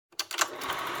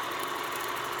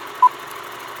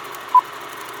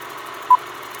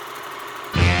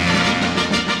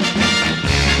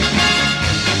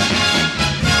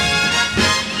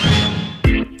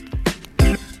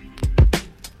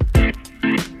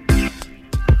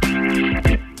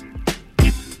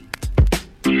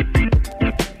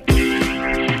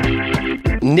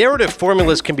Narrative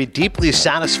formulas can be deeply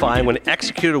satisfying when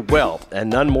executed well, and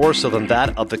none more so than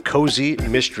that of The Cozy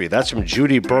Mystery. That's from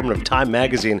Judy Berman of Time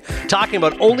Magazine, talking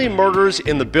about Only Murders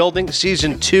in the Building.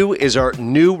 Season 2 is our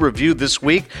new review this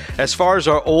week. As far as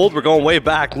our old, we're going way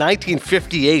back,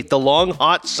 1958, The Long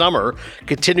Hot Summer,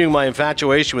 continuing my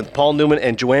infatuation with Paul Newman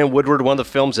and Joanne Woodward, one of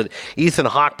the films that Ethan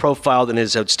Hawke profiled in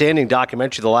his outstanding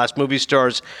documentary, The Last Movie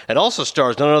Stars. It also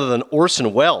stars none other than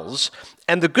Orson Welles.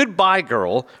 And The Goodbye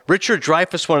Girl, Richard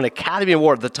Dreyfuss won an Academy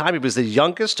Award. At the time, he was the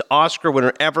youngest Oscar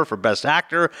winner ever for Best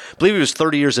Actor. I believe he was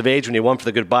 30 years of age when he won for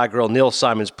The Goodbye Girl, Neil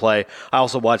Simon's play. I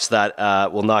also watched that.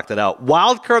 We'll knock that out.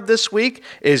 Wild card this week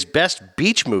is Best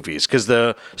Beach Movies, because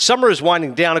the summer is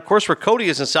winding down. Of course, where Cody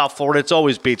is in South Florida, it's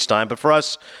always beach time. But for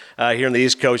us here in the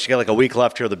East Coast, you got like a week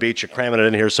left here at the beach. You're cramming it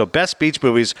in here. So Best Beach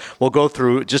Movies, we'll go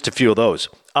through just a few of those.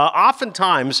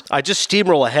 Oftentimes, I just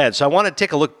steamroll ahead, so I want to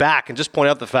take a look back and just point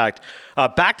out the fact,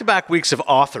 back-to-back weeks of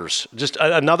authors, just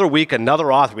another week,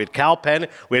 another author. We had Cal Penn,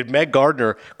 we had Meg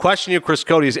Gardner. Question you, Chris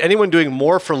Cody, is anyone doing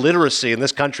more for literacy in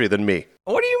this country than me?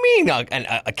 What do you mean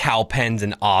a Cal Penn's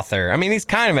an author? I mean, he's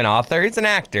kind of an author. He's an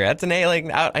actor. That's an A,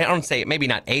 like, I don't say, maybe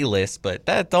not A-list, but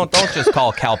don't just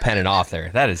call Cal Penn an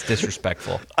author. That is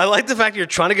disrespectful. I like the fact you're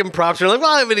trying to give him props. You're like,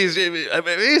 well, I mean,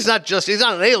 he's not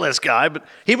an A-list guy, but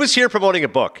he was here promoting a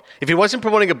book. If he wasn't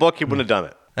promoting a book, he wouldn't have done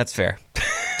it. That's fair.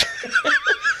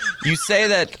 You say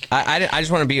that, I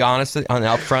just want to be honest on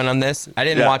upfront on this. I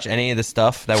didn't watch any of the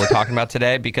stuff that we're talking about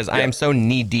today because I am so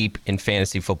knee deep in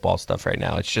fantasy football stuff right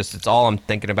now. It's all I'm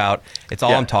thinking about. It's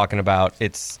all I'm talking about.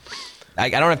 I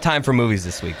don't have time for movies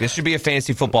this week. This should be a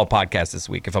fantasy football podcast this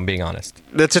week, if I'm being honest.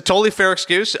 That's a totally fair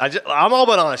excuse. I'm all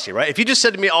about honesty, right? If you just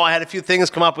said to me, I had a few things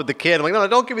come up with the kid, I'm like, no,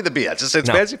 don't give me the BS. Just say it's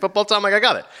fantasy football time. I'm like, I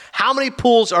got it. How many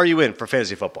pools are you in for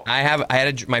fantasy football? I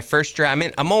had my first draft.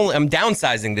 I'm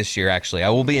downsizing this year, actually. I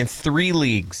will be in 3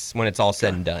 leagues when it's all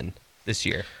said and done this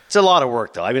year. It's a lot of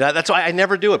work, though. I mean, that's why I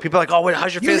never do it. People are like, wait,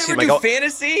 how's your fantasy? You never do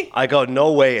fantasy? I go,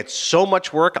 no way. It's so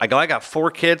much work. I got 4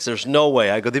 kids. There's no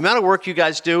way. I go, the amount of work you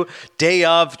guys do, day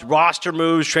of, roster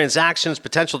moves, transactions,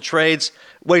 potential trades,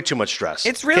 way too much stress.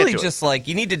 It's really just like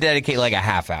you need to dedicate like a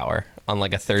half hour on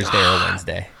like a Thursday or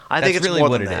Wednesday. I think it's really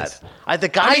more than that. The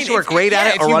guys who are great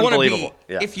at it are unbelievable.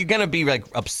 If you're gonna be like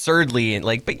absurdly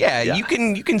you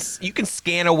can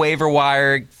scan a waiver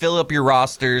wire, fill up your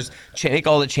rosters, make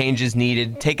all the changes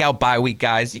needed, take out bye week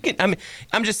guys.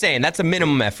 I'm just saying that's a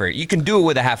minimum effort. You can do it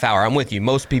with a half hour. I'm with you.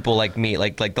 Most people like me,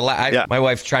 my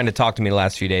wife's trying to talk to me the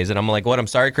last few days, and I'm like, what? I'm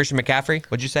sorry, Christian McCaffrey.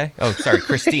 What'd you say? Oh, sorry,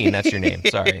 Christine. That's your name.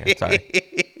 Sorry. I'm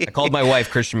sorry. I called my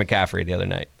wife Christian McCaffrey the other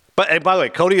night. But by the way,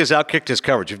 Cody has outkicked his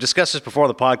coverage. We've discussed this before on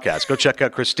the podcast. Go check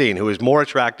out Christine, who is more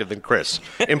attractive than Chris.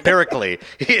 Empirically,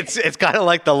 it's kind of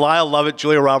like the Lyle Lovett,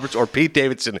 Julia Roberts, or Pete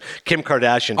Davidson, Kim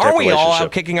Kardashian type relationship. Are we all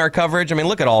outkicking our coverage? I mean,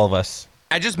 look at all of us.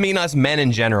 I just mean us men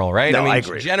in general, right? No, I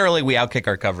agree. Generally, we outkick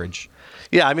our coverage.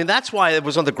 Yeah, I mean, that's why it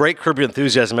was one of the great Curb Your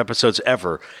Enthusiasm episodes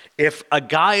ever. If a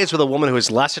guy is with a woman who is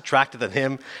less attractive than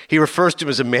him, he refers to him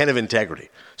as a man of integrity.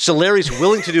 So Larry's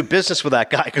willing to do business with that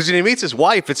guy because when he meets his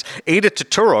wife, it's Ada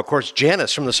Turturro, of course,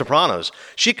 Janice from The Sopranos.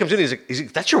 She comes in, he's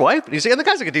like, that's your wife? And he's like, and the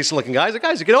guy's like a decent-looking guy. He's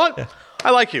like, you know what? Yeah.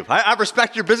 I like you. I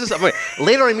respect your business.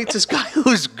 Later, he meets this guy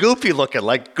who's goofy-looking,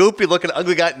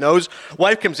 ugly guy, nose.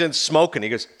 Wife comes in smoking. He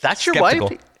goes, that's your Skeptical.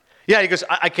 wife? Yeah, he goes,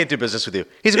 I can't do business with you.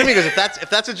 He goes, if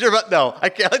that's what you're about, no, I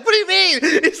can't. Like, what do you mean?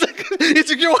 He's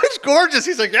like, your wife's gorgeous.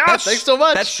 He's like, yeah, thanks so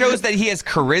much. That shows that he has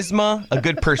charisma, a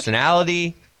good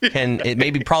personality. It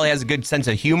maybe probably has a good sense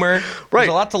of humor. Right. There's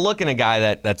a lot to look in a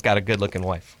guy that's got a good-looking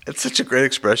wife. It's such a great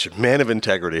expression, man of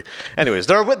integrity. Anyways,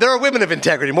 there are women of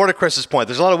integrity. More to Chris's point,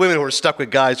 there's a lot of women who are stuck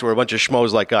with guys who are a bunch of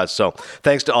schmoes like us. So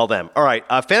thanks to all them. All right,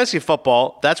 fantasy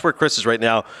football, that's where Chris is right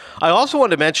now. I also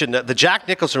wanted to mention the Jack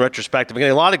Nicholson retrospective. I'm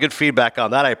getting a lot of good feedback on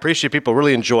that. I appreciate people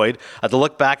really enjoyed the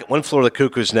look back at One Flew Over the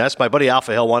Cuckoo's Nest. My buddy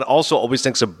Alpha Hill one also always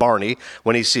thinks of Barney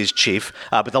when he sees Chief.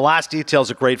 But The Last Detail is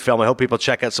a great film. I hope people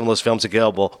check out some of those films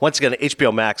available. Once again,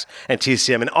 HBO Max and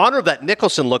TCM. In honor of that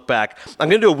Nicholson look back, I'm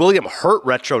going to do a William Hurt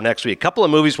retro next week. A couple of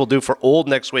movies we'll do for old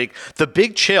next week. The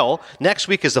Big Chill next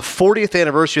week is the 40th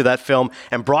anniversary of that film,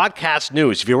 and Broadcast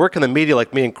News. If you work in the media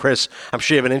like me and Chris, I'm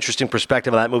sure you have an interesting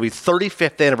perspective on that movie.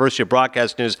 35th anniversary of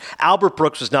Broadcast News. Albert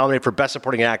Brooks was nominated for Best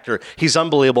Supporting Actor. He's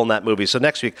unbelievable in that movie. So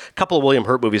next week, a couple of William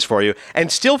Hurt movies for you.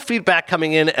 And still feedback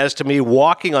coming in as to me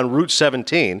walking on Route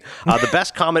 17. The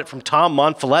best comment from Tom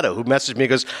Monfiletto, who messaged me,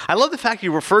 goes, I love the fact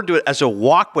you referred to it as a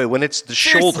walkway when it's the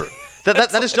shoulder.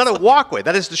 That is not a walkway.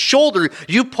 That is the shoulder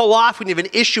you pull off when you have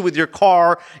an issue with your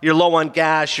car, you're low on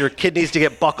gas, your kid needs to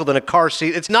get buckled in a car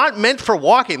seat. It's not meant for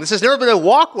walking. This has never been a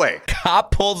walkway. Cop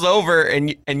pulls over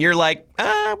and you're like,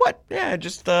 what? Yeah,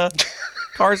 just come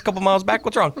car's a couple miles back.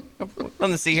 What's wrong?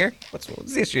 Nothing to see here. What's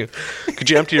the issue? Could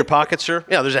you empty your pockets, sir?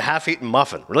 Yeah, there's a half-eaten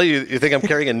muffin. Really? You think I'm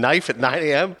carrying a knife at 9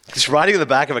 a.m.? Just riding in the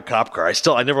back of a cop car.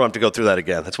 I never want to go through that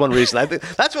again. That's one reason. I think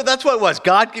that's what it was.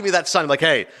 God gave me that sign. I'm like,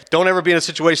 hey, don't ever be in a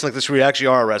situation like this where you actually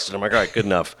are arrested. I'm like, all right, good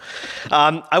enough.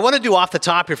 I want to do off the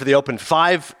top here for the open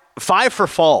five for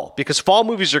fall, because fall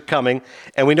movies are coming,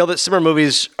 and we know that summer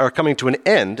movies are coming to an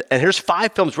end. And here's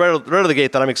 5 films right out of the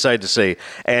gate that I'm excited to see.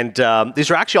 And these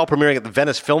are actually all premiering at the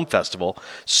Venice Film Festival.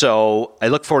 So I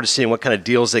look forward to seeing what kind of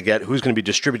deals they get, who's going to be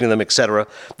distributing them, etc.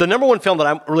 The number one film that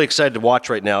I'm really excited to watch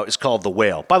right now is called The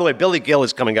Whale. By the way, Billy Gill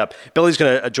is coming up. Billy's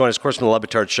going to join us, of course, from the Le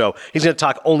Batard Show. He's going to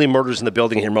talk Only Murders in the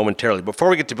Building here momentarily. Before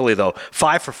we get to Billy, though,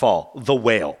 5 for fall, The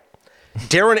Whale.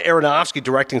 Darren Aronofsky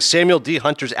directing Samuel D.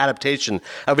 Hunter's adaptation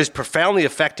of his profoundly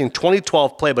affecting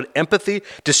 2012 play about empathy,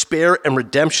 despair, and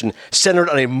redemption centered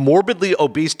on a morbidly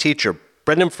obese teacher,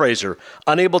 Brendan Fraser,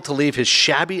 unable to leave his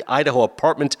shabby Idaho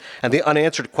apartment and the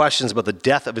unanswered questions about the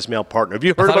death of his male partner. Have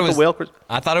you heard about The Whale, Chris?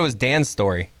 I thought it was Dan's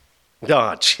story. Oh,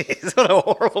 jeez, what a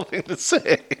horrible thing to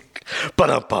say.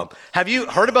 Ba-dum-bum. Have you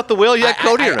heard about The Whale yet,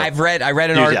 Cody? Or no? I read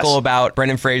an article about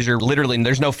Brendan Fraser. Literally,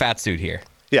 there's no fat suit here.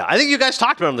 Yeah, I think you guys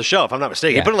talked about him on the show, if I'm not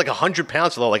mistaken. Yeah. He put in like 100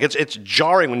 pounds, though. Like it's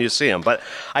jarring when you see him. But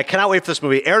I cannot wait for this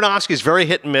movie. Aronofsky is very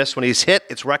hit and miss. When he's hit,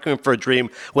 it's Requiem for a Dream.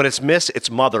 When it's miss, it's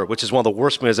Mother, which is one of the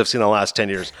worst movies I've seen in the last 10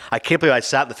 years. I can't believe I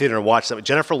sat in the theater and watched that.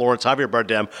 Jennifer Lawrence, Javier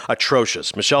Bardem,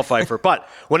 atrocious. Michelle Pfeiffer. But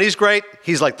when he's great,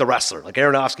 he's like the wrestler. Like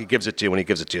Aronofsky gives it to you when he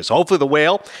gives it to you. So hopefully The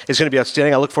Whale is going to be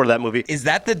outstanding. I look forward to that movie. Is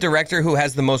that the director who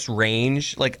has the most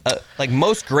range? Like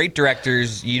most great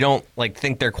directors, you don't like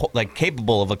think they're like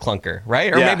capable of a clunker,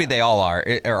 right? Or maybe they all are.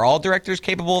 Are all directors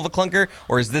capable of a clunker,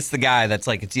 or is this the guy that's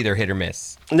like it's either hit or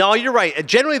miss? No, you're right.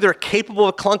 Generally, they're capable of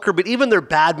a clunker, but even their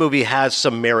bad movie has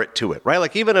some merit to it, right?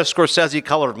 Like even a Scorsese,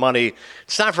 Color of Money,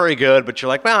 it's not very good, but you're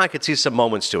like, well, I could see some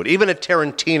moments to it. Even a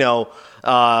Tarantino,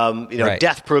 right.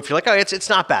 Death Proof, you're like, oh, it's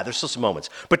not bad. There's still some moments.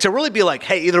 But to really be like,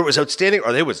 hey, either it was outstanding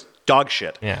or it was dog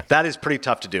shit. Yeah. That is pretty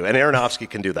tough to do, and Aronofsky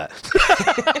can do that.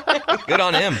 Good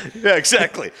on him. Yeah,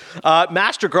 exactly.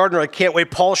 Master Gardener, I can't wait.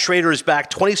 Paul Schrader is back.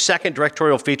 22nd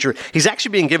directorial feature. He's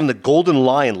actually being given the Golden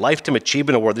Lion Lifetime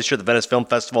Achievement Award this year at the Venice Film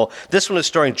Festival. This one is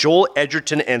starring Joel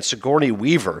Edgerton and Sigourney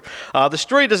Weaver. The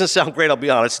story doesn't sound great, I'll be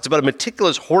honest. It's about a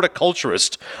meticulous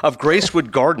horticulturist of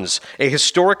Gracewood Gardens, a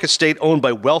historic estate owned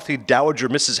by wealthy Dowager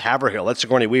Mrs. Haverhill. That's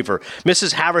Sigourney Weaver.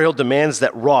 Mrs. Haverhill demands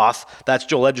that Roth, that's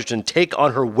Joel Edgerton, take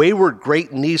on her wayward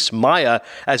great niece Maya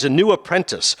as a new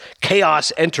apprentice.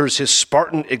 Chaos enters his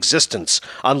Spartan existence,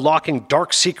 unlocking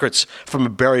dark secrets from a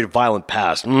buried violent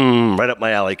past. Right up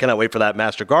my alley. Cannot wait for that,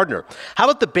 Master Gardener. How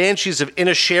about The Banshees of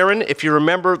Inisherin? If you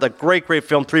remember, the great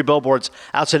film, 3 Billboards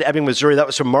Outside Ebbing, Missouri. That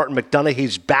was from Martin McDonagh.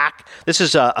 He's back. This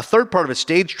is a third part of a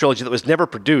stage trilogy that was never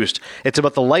produced. It's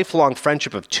about the lifelong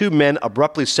friendship of 2 men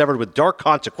abruptly severed with dark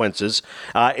consequences.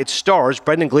 It stars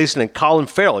Brendan Gleeson and Colin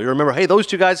Farrell. You remember, hey, those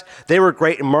 2 guys, they were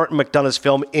great in Martin McDonagh's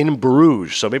film In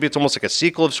Bruges. So maybe it's almost like a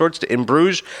sequel of sorts to In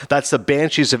Bruges. That's The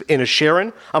Banshees of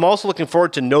Inisherin. I'm also looking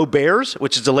forward to No Bears,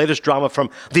 which is the latest drama from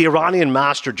the Iranian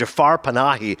master Jafar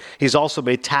Panahi. He's also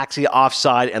made Taxi,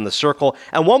 Offside, and The Circle.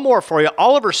 And one more for you,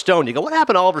 Oliver Stone. You go, what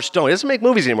happened to Oliver Stone? He doesn't make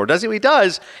movies anymore, does he? He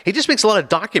does. He just makes a lot of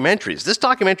documentaries. This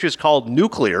documentary is called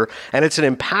Nuclear, and it's an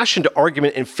impassioned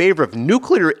argument in favor of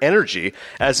nuclear energy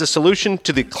as a solution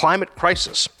to the climate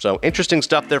crisis. So interesting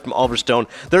stuff there from Oliver Stone.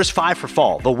 There's 5 for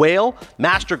fall. The Whale,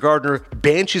 Master Gardener,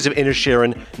 Banshees of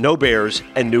Inisherin, No Bears,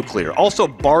 and Nuclear. Also,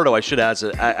 Bardo, I should add as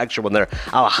an extra one there.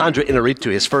 Alejandro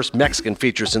Inarritu, his first Mexican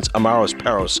feature since Amaros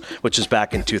Perros, which is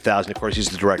back in 2000. Of course, he's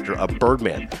the director of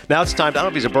Birdman. Now it's time, I don't know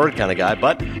if he's a bird kind of guy,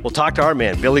 but we'll talk to our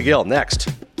man, Billy Gill, next.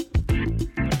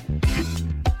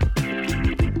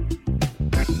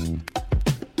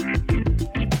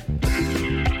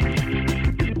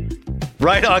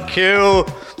 Right on cue.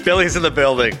 Billy's in the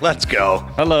building. Let's go.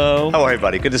 Hello. How are you,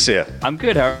 buddy? Good to see you. I'm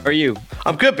good. How are you?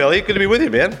 I'm good, Billy. Good to be with you,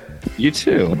 man. You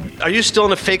too. Are you still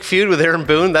in a fake feud with Aaron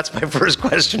Boone? That's my first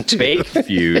question, too. Fake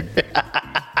feud.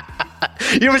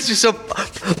 You ever see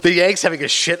the Yanks having a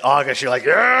shit August? You're like,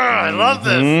 I love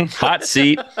this. Hot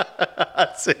seat.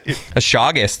 Hot seat. A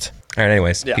Shawgist. All right,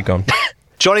 anyways, keep going.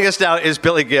 Joining us now is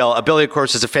Billy Gill. Billy, of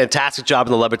course, does a fantastic job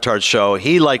in the Le Batard Show.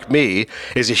 He, like me,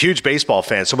 is a huge baseball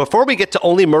fan. So before we get to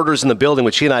Only Murders in the Building,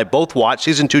 which he and I both watched,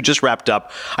 season 2 just wrapped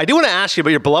up, I do want to ask you about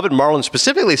your beloved Marlins,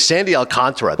 specifically Sandy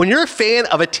Alcantara. When you're a fan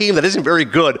of a team that isn't very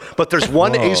good, but there's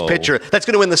one ace pitcher that's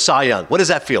going to win the Cy Young, what does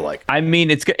that feel like? I mean,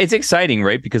 it's exciting,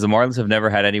 right? Because the Marlins have never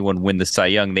had anyone win the Cy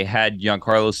Young. They had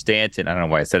Giancarlo Stanton. I don't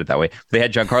know why I said it that way. They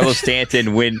had Giancarlo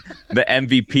Stanton win the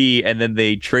MVP, and then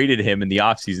they traded him in the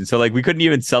offseason. So, like, we couldn't even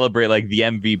even celebrate like the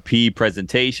MVP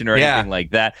presentation or anything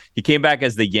like that. He came back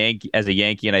as a Yankee,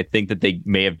 and I think that they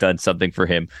may have done something for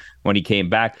him when he came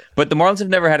back. But the Marlins have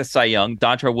never had a Cy Young.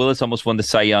 Dontrelle Willis almost won the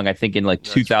Cy Young, I think, in like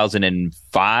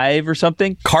 2005 or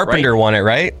something. Carpenter won it,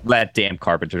 right? That damn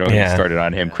Carpenter. Don't get started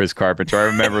on him, Chris Carpenter. I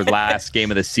remember last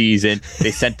game of the season,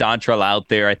 they sent Dontrelle out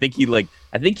there. I think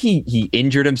he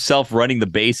injured himself running the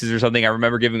bases or something. I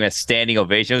remember giving him a standing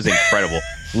ovation. It was incredible.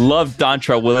 Loved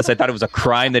Dontrelle Willis. I thought it was a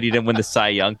crime that he didn't win the Cy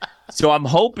Young. So I'm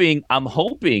hoping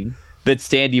that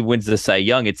Sandy wins the Cy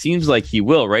Young. It seems like he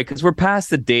will, right? Because we're past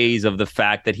the days of the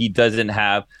fact that he doesn't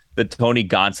have the Tony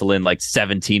Gonsolin like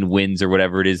 17 wins or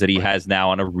whatever it is that he has now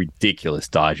on a ridiculous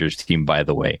Dodgers team, by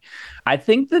the way. I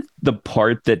think that the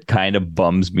part that kind of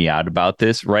bums me out about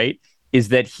this, right, is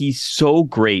that he's so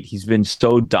great. He's been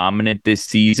so dominant this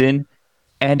season,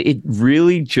 and it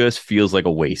really just feels like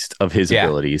a waste of his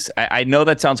abilities. I know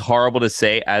that sounds horrible to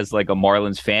say as like a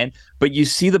Marlins fan, but you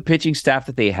see the pitching staff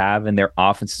that they have, and their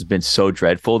offense has been so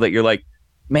dreadful that you're like,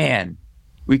 man,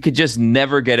 we could just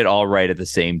never get it all right at the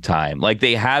same time. Like,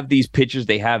 they have these pitchers,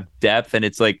 they have depth, and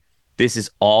it's like, this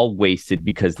is all wasted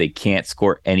because they can't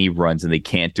score any runs and they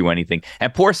can't do anything.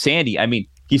 And poor Sandy, I mean,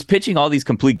 he's pitching all these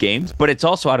complete games, but it's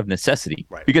also out of necessity.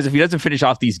 Right. Because if he doesn't finish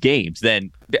off these games,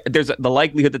 then there's the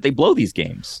likelihood that they blow these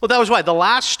games. Well, that was why the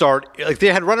last start, like they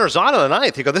had runners on in the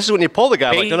ninth. You go, this is when you pull the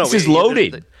guy. Bases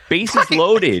loaded. Bases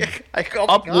loaded.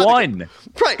 Up one.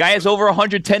 Right. Guy has over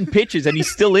 110 pitches, and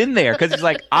he's still in there because he's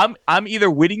like, I'm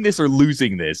either winning this or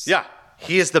losing this. Yeah.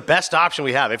 He is the best option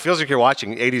we have. It feels like you're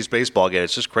watching 80s baseball again.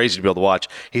 It's just crazy to be able to watch.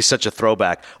 He's such a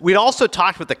throwback. We'd also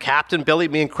talked with the captain, Billy,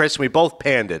 me and Chris, and we both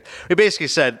panned it. We basically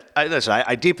said, listen,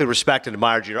 I deeply respect and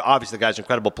admire Jeter. Obviously, the guy's an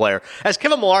incredible player. As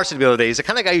Kevin Millar said the other day, he's the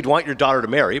kind of guy you'd want your daughter to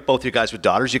marry. Both you guys with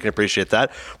daughters, you can appreciate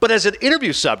that. But as an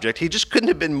interview subject, he just couldn't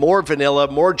have been more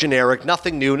vanilla, more generic,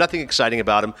 nothing new, nothing exciting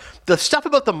about him. The stuff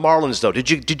about the Marlins, though, did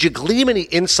you glean any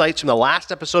insights from the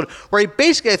last episode where he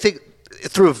basically, I think,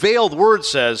 through a veiled word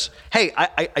says, hey,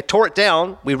 I tore it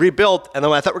down, we rebuilt, and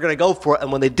then I thought we were going to go for it,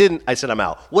 and when they didn't, I said I'm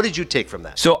out. What did you take from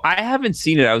that? So I haven't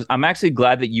seen it. I'm actually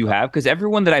glad that you have, because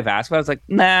everyone that I've asked about, I was like,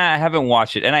 nah, I haven't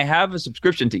watched it. And I have a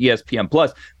subscription to ESPN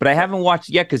Plus, but I haven't watched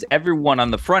it yet because everyone on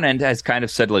the front end has kind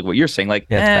of said like what you're saying, like,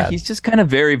 he's just kind of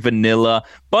very vanilla.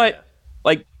 But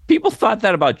like, people thought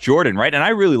that about Jordan, right? And I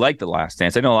really liked The Last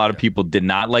Dance. I know a lot of people did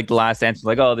not like The Last Dance.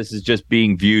 Like, oh, this is just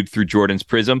being viewed through Jordan's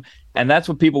prism. And that's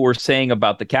what people were saying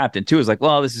about the captain, too, is like,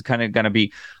 well, this is kind of going to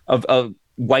be a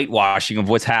whitewashing of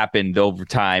what's happened over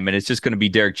time. And it's just going to be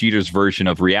Derek Jeter's version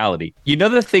of reality. You know,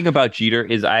 the thing about Jeter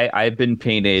is I've been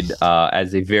painted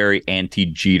as a very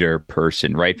anti-Jeter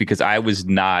person, right? Because I was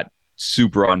not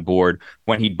super on board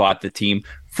when he bought the team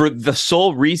for the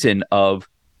sole reason of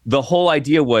the whole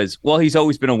idea was, well, he's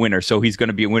always been a winner, so he's going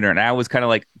to be a winner. And I was kind of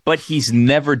like, but he's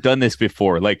never done this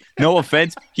before. Like, no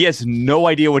offense, he has no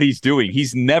idea what he's doing.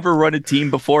 He's never run a team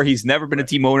before. He's never been a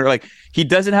team owner. Like, he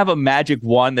doesn't have a magic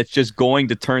wand that's just going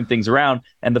to turn things around.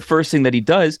 And the first thing that he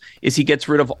does is he gets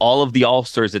rid of all of the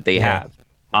all-stars that they have.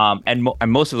 And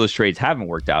most of those trades haven't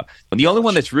worked out. But the only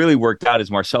one that's really worked out is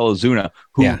Marcell Ozuna,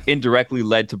 who indirectly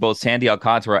led to both Sandy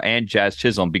Alcantara and Jazz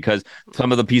Chisholm, because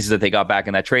some of the pieces that they got back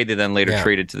in that trade, they then later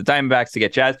traded to the Diamondbacks to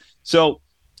get Jazz. So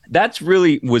that's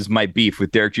really was my beef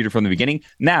with Derek Jeter from the beginning.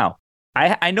 Now,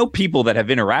 I know people that have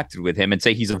interacted with him and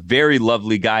say he's a very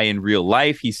lovely guy in real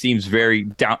life. He seems very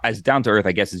down to earth,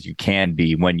 I guess, as you can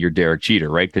be when you're Derek Jeter,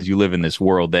 right? Because you live in this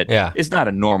world that is not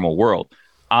a normal world.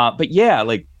 But yeah,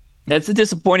 like, that's the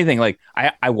disappointing thing. Like,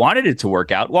 I wanted it to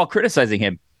work out while criticizing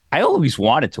him. I always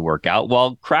wanted to work out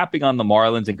while crapping on the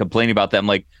Marlins and complaining about them.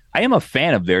 Like, I am a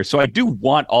fan of theirs, so I do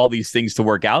want all these things to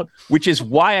work out, which is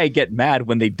why I get mad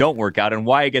when they don't work out and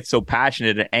why I get so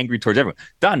passionate and angry towards everyone.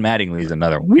 Don Mattingly is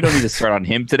another one. We don't need to start on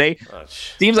him today.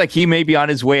 Seems like he may be on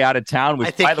his way out of town,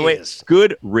 which, by the way,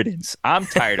 good riddance. I'm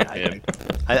tired of him.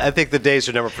 I think the days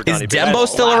are never forgotten. Is Dembo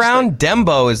still around?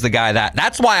 Dembo is the guy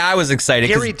that's why I was excited.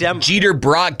 Gary Dembo. Jeter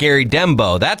brought Gary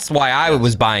Dembo. That's why I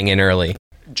was buying in early.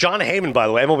 John Heyman, by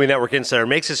the way, MLB Network Insider,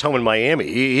 makes his home in Miami.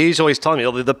 He's always telling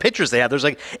me the pitchers they have. There's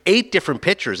like 8 different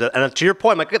pitchers. And to your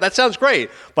point, I'm like, that sounds great,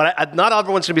 but not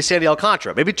everyone's going to be Sandy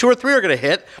Alcantara. Maybe 2 or 3 are going to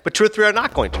hit, but 2 or 3 are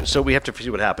not going to. So we have to see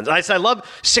what happens. And I love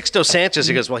Sixto Sanchez.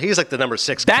 He goes, well, he's like the number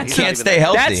 6 guy. That can't stay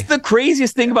healthy. That's the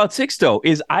craziest thing about Sixto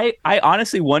is I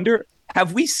honestly wonder,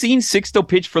 have we seen Sixto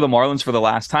pitch for the Marlins for the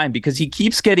last time? Because he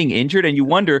keeps getting injured, and you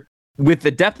wonder, with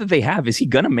the depth that they have, is he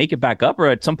going to make it back up, or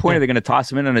at some point are they going to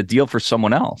toss him in on a deal for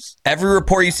someone else? Every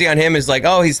report you see on him is like,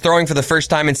 oh, he's throwing for the first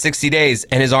time in 60 days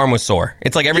and his arm was sore.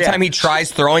 It's like every time he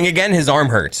tries throwing again, his arm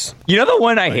hurts. You know the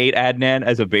one I hate, Adnan,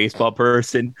 as a baseball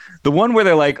person? The one where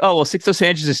they're like, oh, well, Sixto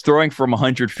Sanchez is throwing from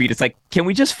 100 feet. It's like, can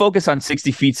we just focus on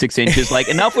 60 feet, 6 inches? Like,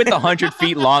 enough with the 100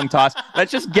 feet long toss.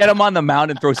 Let's just get him on the mound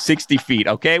and throw 60 feet,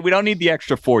 okay? We don't need the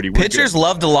extra 40. Pitchers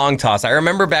loved a long toss. I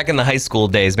remember back in the high school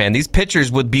days, man, these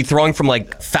pitchers would be throwing from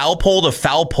like foul pole to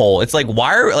foul pole. It's like,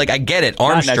 I get it,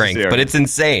 arm strength, but it's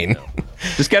insane.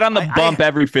 Just get on the bump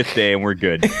every 5th day and we're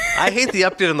good. I hate the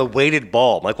update on the weighted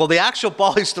ball. I'm like, well, the actual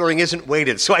ball he's throwing isn't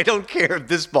weighted, so I don't care if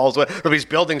this ball's weighted, or if he's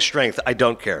building strength. I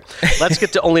don't care. Let's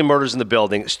get to Only Murders in the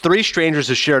Building. 3 strangers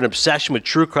who share an obsession with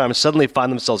true crime suddenly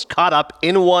find themselves caught up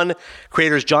in one.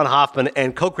 Creators John Hoffman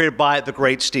and co-created by the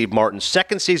great Steve Martin.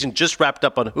 2nd season just wrapped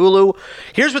up on Hulu.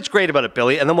 Here's what's great about it,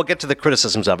 Billy, and then we'll get to the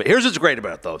criticisms of it. Here's what's great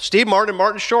about it, though. Steve Martin and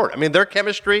Martin Short. I mean, their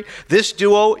chemistry, this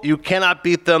duo, you cannot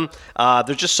beat them.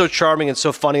 They're just so charming and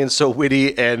so funny and so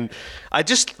witty, and I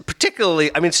just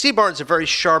particularly, Steve Martin's a very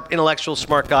sharp, intellectual,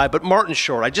 smart guy, but Martin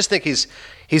Short, I just think he's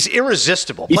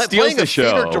irresistible. He steals playing the a show.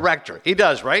 theater director. He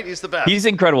does, right? He's the best. He's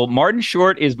incredible. Martin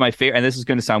Short is my favorite, and this is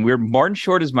going to sound weird. Martin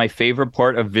Short is my favorite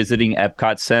part of visiting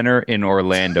Epcot Center in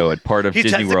Orlando at part of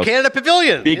Disney World. The Canada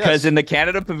Pavilion. Because in the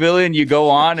Canada Pavilion, you go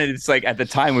on, and it's like, at the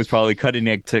time, it was probably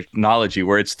cutting-edge technology,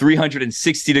 where it's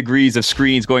 360 degrees of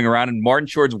screens going around, and Martin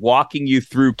Short's walking you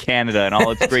through Canada and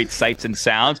all its great sights and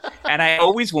sounds. And I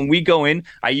always, when we go in,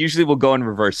 I usually will go in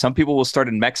reverse. Some people will start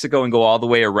in Mexico and go all the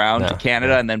way around to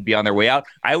Canada and then be on their way out.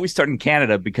 I always start in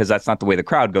Canada because that's not the way the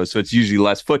crowd goes, so it's usually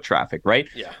less foot traffic, right?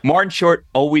 Yeah. Martin Short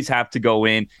always have to go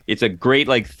in. It's a great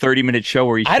 30-minute show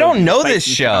where I don't know this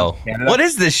show. What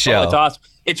is this show? Oh, it's awesome.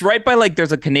 It's right by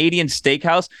there's a Canadian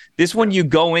steakhouse. This one, you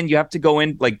go in, you have to go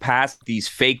in past these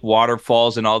fake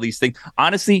waterfalls and all these things.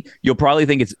 Honestly, you'll probably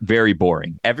think it's very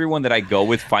boring. Everyone that I go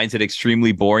with finds it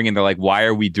extremely boring, and they're like, why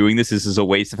are we doing this? This is a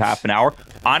waste of half an hour.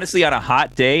 Honestly, on a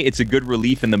hot day, it's a good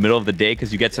relief in the middle of the day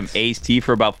because you get some iced tea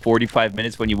for about 45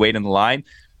 minutes when you wait in the line.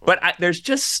 But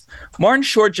Martin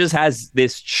Short just has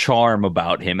this charm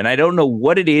about him, and I don't know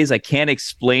what it is. I can't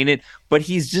explain it, but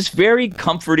he's just very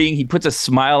comforting. He puts a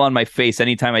smile on my face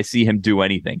anytime I see him do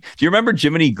anything. Do you remember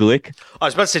Jiminy Glick? I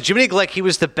was about to say, Jiminy Glick, he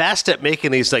was the best at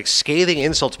making these scathing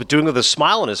insults, but doing it with a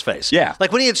smile on his face. Yeah.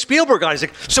 Like when he had Spielberg on, he's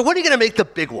like, so when are you going to make the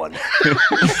big one?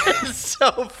 It's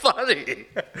so funny.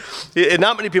 And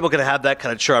not many people can have that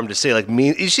kind of charm to say,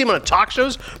 you see him on talk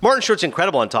shows? Martin Short's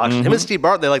incredible on talk shows. Him and Steve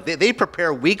Martin, they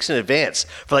prepare weeks in advance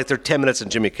for their 10 minutes in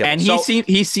Jimmy Kimmel. And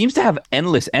he seems to have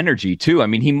endless energy too. I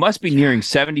mean, he must be nearing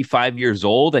 75 years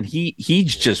old, and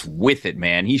he's just with it,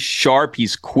 man. He's sharp,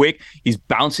 he's quick, he's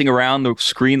bouncing around the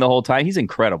screen the whole time. He's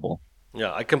incredible.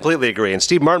 Yeah, I completely agree. And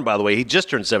Steve Martin, by the way, he just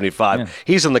turned 75. Yeah.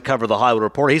 He's on the cover of the Hollywood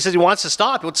Reporter. He says he wants to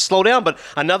stop. He wants to slow down, but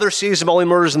another season of Only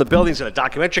Murders in the Building. He's got a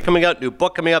documentary coming out, new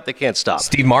book coming out. They can't stop.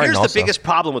 Steve Martin Here's the biggest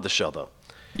problem with the show, though.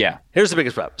 Yeah. Here's the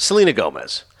biggest problem. Selena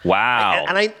Gomez. Wow.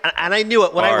 And I knew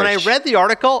it. When I read the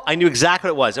article, I knew exactly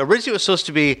what it was. Originally, it was supposed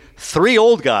to be 3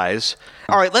 old guys.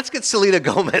 All right, let's get Selena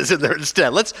Gomez in there instead.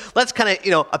 Let's kind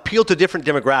of, appeal to a different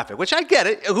demographic, which I get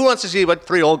it. Who wants to see what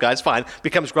 3 old guys? Fine.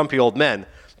 Becomes grumpy old men.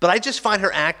 But I just find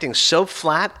her acting so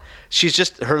flat.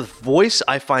 Her voice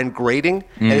I find grating,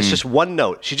 and it's just one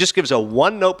note. She just gives a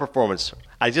one-note performance.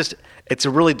 It's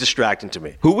really distracting to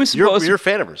me. You're a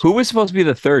fan of hers. Who was supposed to be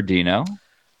the third, do you know?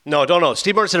 No, don't know.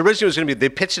 Steve Martin said originally it was going to be, they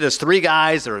pitched it as 3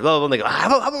 guys. They go,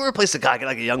 how about we replace the guy, get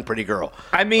a young, pretty girl?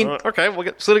 I mean, okay, we'll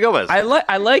get Selena Gomez.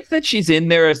 I like that she's in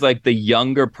there as the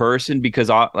younger person because,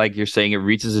 like you're saying, it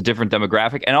reaches a different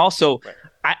demographic. And also, right.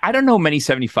 I don't know many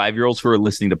 75-year-olds who are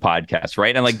listening to podcasts,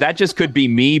 right? And that just could be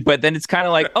me, but then it's kind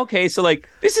of okay, so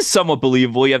this is somewhat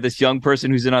believable. You have this young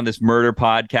person who's in on this murder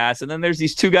podcast, and then there's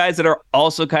these 2 guys that are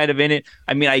also kind of in it.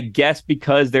 I mean, I guess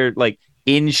because they're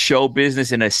in show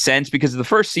business in a sense, because of the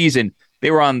first season, they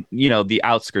were on, the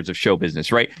outskirts of show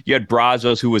business, right? You had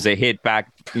Brazos, who was a hit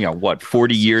back,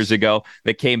 40 years ago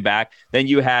that came back. Then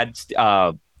you had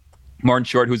Martin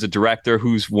Short, who's a director,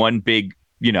 who's one big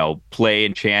play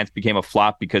and chance became a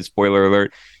flop because, spoiler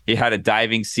alert, he had a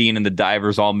diving scene and the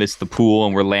divers all missed the pool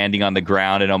and were landing on the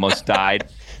ground and almost died.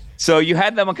 So you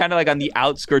had them kind of on the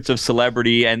outskirts of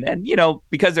celebrity and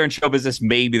because they're in show business,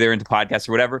 maybe they're into podcasts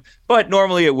or whatever, but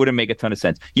normally it wouldn't make a ton of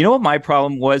sense. You know what my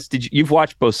problem was? You've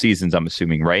watched both seasons, I'm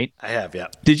assuming, right? I have, yeah.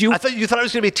 Did you? I thought it was going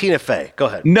to be Tina Fey. Go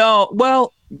ahead. No,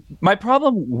 well, my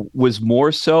problem was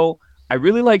more so, I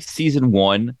really liked season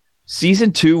 1.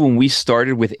 Season 2, when we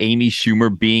started with Amy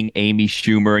Schumer being Amy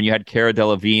Schumer, and you had Cara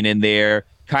Delevingne in there,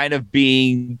 kind of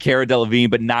being Cara Delevingne,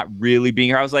 but not really being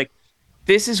her, I was like,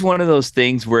 this is one of those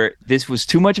things where this was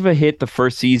too much of a hit the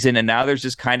first season, and now there's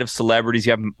just kind of celebrities.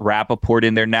 You have Rappaport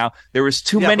in there now. There was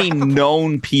too many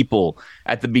known people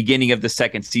at the beginning of the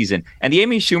second season. And the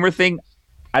Amy Schumer thing,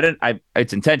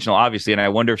 it's intentional, obviously, and I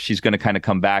wonder if she's going to kind of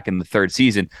come back in the third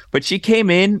season. But she came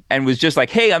in and was just like,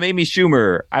 hey, I'm Amy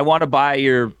Schumer. I want to buy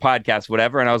your podcast,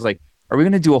 whatever. And I was like, are we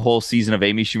going to do a whole season of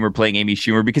Amy Schumer playing Amy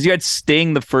Schumer? Because you had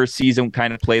Sting the first season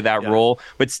kind of play that role.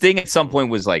 But Sting at some point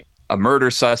was like a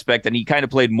murder suspect, and he kind of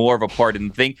played more of a part in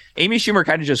the thing. Amy Schumer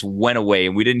kind of just went away,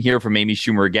 and we didn't hear from Amy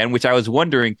Schumer again, which I was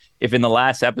wondering if in the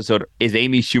last episode, is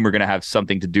Amy Schumer going to have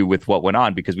something to do with what went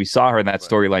on? Because we saw her in that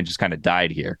storyline just kind of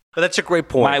died here. But that's a great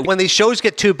point. When these shows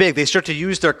get too big, they start to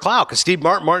use their clout. Because Steve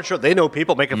Martin show, they know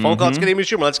people making phone calls. Let's get Amy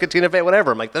Schumer. Let's get Tina Fey,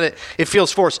 whatever. I'm like, then it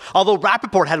feels forced. Although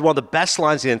Rappaport had one of the best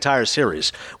lines in the entire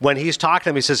series. When he's talking to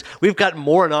them, he says, we've got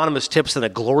more anonymous tips than a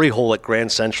glory hole at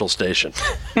Grand Central Station.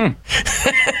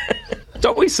 It's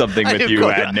always something with you,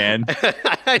 Adnan.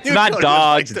 It's not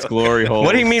dogs, it's glory holes.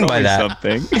 What do you mean by that?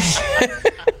 Something.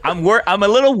 I'm a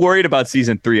little worried about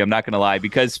season 3. I'm not going to lie,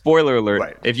 because spoiler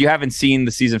alert, if you haven't seen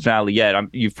the season finale yet,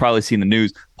 you've probably seen the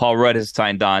news. Paul Rudd has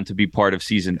signed on to be part of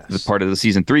the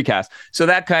season 3 cast. So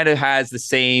that kind of has the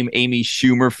same Amy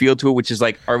Schumer feel to it, which is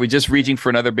like, are we just reaching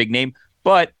for another big name?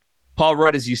 But Paul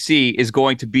Rudd, as you see, is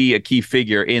going to be a key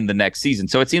figure in the next season.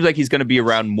 So it seems like he's going to be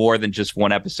around more than just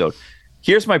one episode.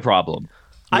 Here's my problem.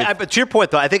 But to your point,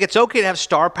 though, I think it's okay to have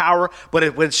star power,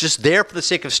 but when it's just there for the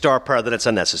sake of star power, then it's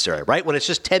unnecessary, right? When it's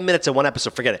just 10 minutes in one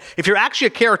episode, forget it. If you're actually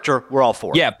a character, we're all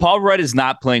for it. Yeah, Paul Rudd is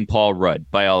not playing Paul Rudd,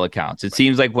 by all accounts. It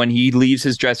seems like when he leaves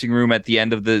his dressing room at the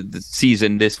end of the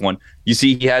season, this one, you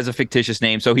see he has a fictitious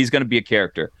name, so he's going to be a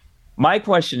character. My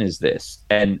question is this,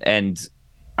 and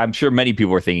I'm sure many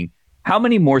people are thinking, how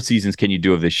many more seasons can you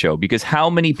do of this show? Because how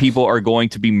many people are going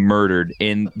to be murdered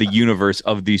in the universe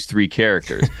of these 3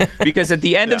 characters? Because at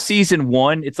the end of season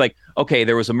 1, it's like, okay,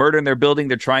 there was a murder in their building.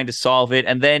 They're trying to solve it.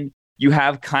 And then you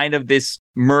have kind of this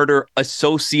murder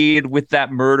associated with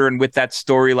that murder and with that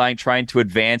storyline trying to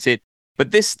advance it.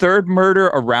 But this third murder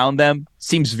around them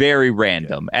seems very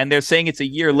random. And they're saying it's a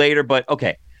year later, but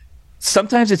okay.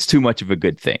 Sometimes it's too much of a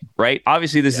good thing, right?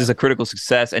 Obviously, this is a critical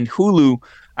success. And Hulu,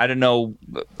 I don't know,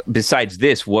 besides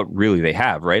this, what really they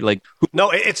have, right? Like,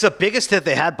 no, it's the biggest hit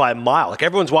they had by a mile. Like,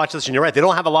 everyone's watching this, and you're right. They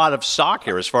don't have a lot of stock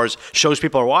here as far as shows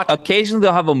people are watching. Occasionally,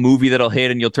 they'll have a movie that'll hit,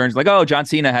 and you'll turn like, oh, John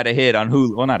Cena had a hit on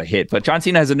Hulu. Well, not a hit, but John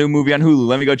Cena has a new movie on Hulu.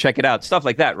 Let me go check it out. Stuff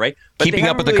like that, right? But Keeping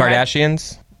Up with the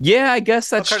Kardashians? Yeah, I guess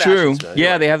that's true.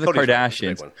 Yeah, they have the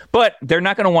Kardashians. But they're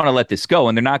not going to want to let this go,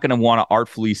 and they're not going to want to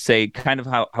artfully say kind of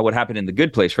how what happened in The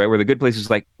Good Place, right? Where The Good Place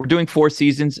is like, we're doing 4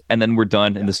 seasons, and then we're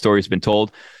done, and the story's been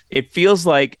told. It feels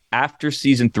like after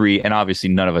season 3, and obviously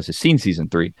none of us has seen season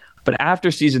 3, but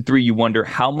after season 3, you wonder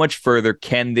how much further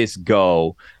can this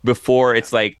go before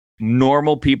it's like,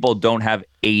 normal people don't have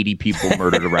 80 people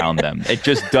murdered around them. It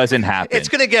just doesn't happen. It's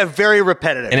going to get very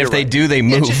repetitive. And if they do, they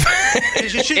move.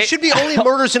 It should be only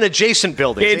murders in adjacent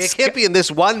buildings. It can't be in this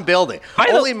one building.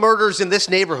 Only murders in this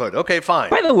neighborhood. Okay,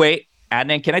 fine. By the way,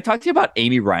 Adnan, can I talk to you about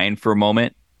Amy Ryan for a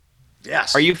moment?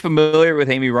 Yes. Are you familiar with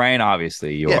Amy Ryan?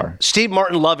 Obviously, you are. Steve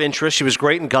Martin, love interest. She was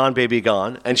great in Gone, Baby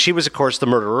Gone. And she was, of course, the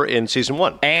murderer in season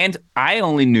 1. And I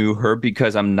only knew her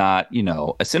because I'm not, a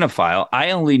cinephile. I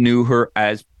only knew her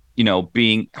as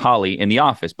being Holly in The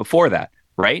Office before that,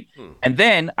 right? And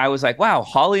then I was like, wow,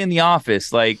 Holly in The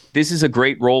Office, like, this is a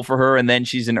great role for her. And then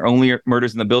she's in Only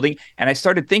Murders in the Building. And I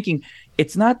started thinking,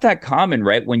 it's not that common,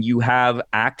 right? When you have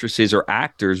actresses or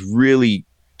actors really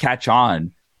catch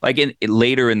on, like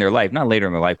later in their life, not later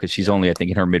in their life, because she's only, I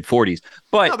think, in her mid-40s.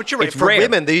 But you're right. For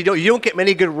women, you don't get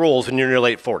many good roles when you're in your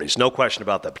late 40s. No question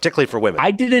about that, particularly for women.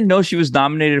 I didn't know she was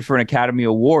nominated for an Academy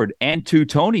Award and 2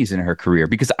 Tonys in her career,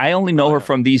 because I only know her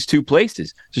from these 2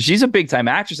 places. So she's a big-time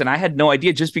actress, and I had no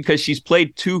idea, just because she's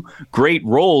played 2 great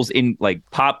roles in like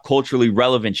pop culturally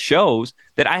relevant shows,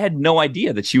 that I had no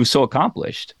idea that she was so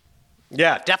accomplished.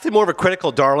 Yeah, definitely more of a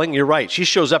critical darling. You're right. She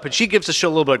shows up and she gives the show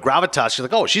a little bit of gravitas. She's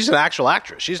like, oh, she's an actual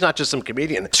actress. She's not just some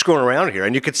comedian screwing around here.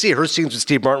 And you could see her scenes with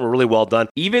Steve Martin were really well done.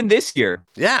 Even this year.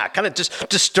 Yeah, kind of just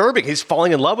disturbing. He's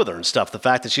falling in love with her and stuff. The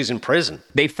fact that she's in prison.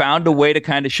 They found a way to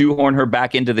kind of shoehorn her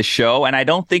back into the show. And I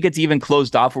don't think it's even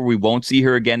closed off where we won't see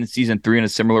her again in season 3 in a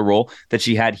similar role that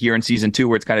she had here in season 2,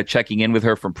 where it's kind of checking in with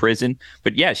her from prison.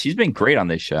 But yeah, she's been great on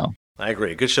this show. I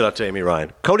agree. Good shout out to Amy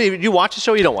Ryan. Cody, you watch the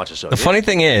show or you don't watch the show? The funny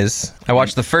thing is, I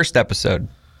watched the first episode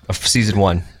of season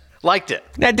 1. Liked it.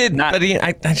 I did.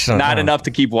 I just don't know. Enough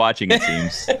to keep watching, it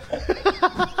seems.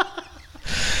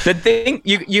 The thing,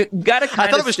 you got to kind of...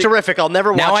 I thought it was terrific. I'll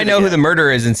never watch it Now I know who the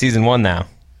murderer is in season 1 now.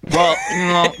 Well,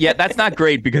 no, yeah, that's not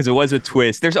great because it was a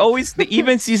twist. There's always,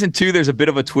 even season 2, there's a bit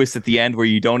of a twist at the end where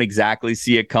you don't exactly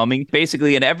see it coming.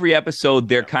 Basically, in every episode,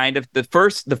 they're kind of, the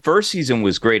first season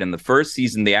was great. And the first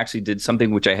season, they actually did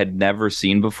something which I had never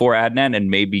seen before, Adnan,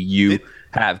 and maybe you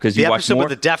have, because you watched more. The episode with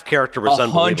the deaf character was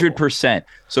unbelievable. 100%.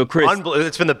 So, Chris,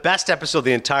 it's been the best episode of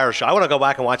the entire show. I want to go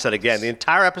back and watch that again. The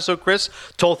entire episode, Chris,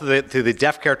 told through the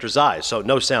deaf character's eyes, so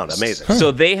no sound. Amazing.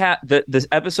 So they have the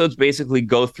episodes basically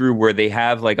go through where they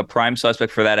have like a prime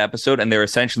suspect for that episode, and they're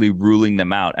essentially ruling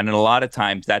them out. And a lot of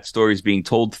times, that story is being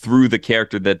told through the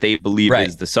character that they believe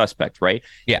is the suspect, right?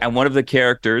 Yeah. And one of the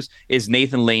characters is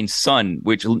Nathan Lane's son,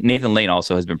 which Nathan Lane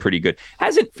also has been pretty good.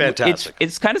 Fantastic.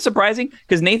 It's kind of surprising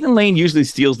because Nathan Lane usually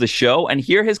steals the show, and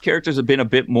here his characters have been a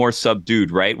bit more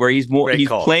subdued, right? Where he's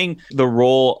playing the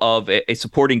role of a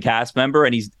supporting cast member,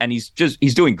 and he's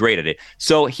doing great at it.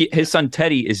 So his son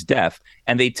Teddy is deaf,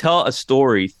 and they tell a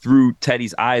story through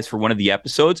Teddy's eyes for one of the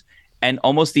episodes, and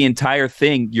almost the entire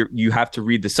thing you have to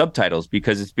read the subtitles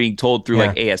because it's being told through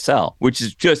like ASL, which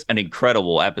is just an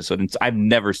incredible episode, and I've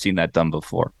never seen that done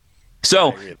before.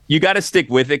 So you got to stick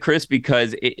with it, Chris,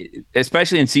 because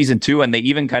especially in season 2, and they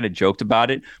even kind of joked about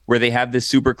it, where they have this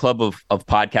super club of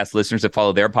podcast listeners that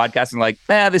follow their podcast and like,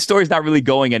 this story's not really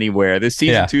going anywhere. This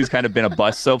season 2 has kind of been a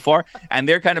bust so far. And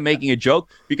they're kind of making a joke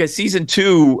because season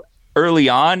 2 early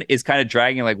on is kind of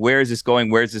dragging, like, where is this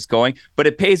going? Where is this going? But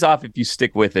it pays off if you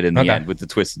stick with it in the end with the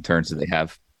twists and turns that they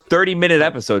have. 30-minute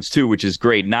episodes too, which is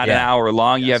great. Not an hour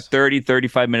long. Yes. You have 30,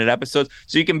 35-minute episodes.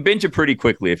 So you can binge it pretty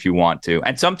quickly if you want to.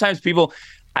 And sometimes people,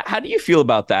 how do you feel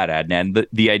about that, Adnan?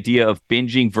 The idea of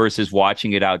binging versus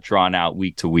watching it out, drawn out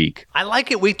week to week. I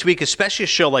like it week to week, especially a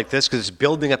show like this because it's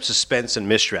building up suspense and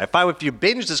mystery. I find if you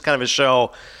binge this kind of a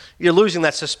show, you're losing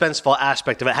that suspenseful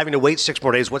aspect of it, having to wait 6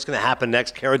 more days. What's going to happen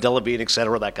next? Cara Delevingne, et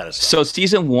cetera, that kind of stuff. So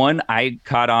season 1, I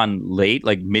caught on late,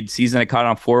 like mid-season. I caught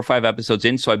on 4 or 5 episodes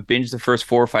in. So I binged the first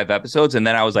 4 or 5 episodes. And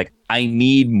then I was like, I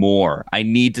need more. I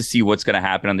need to see what's going to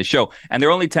happen on the show. And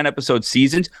they're only 10-episode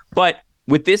seasons. But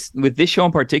with this show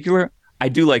in particular, I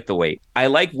do like the wait. I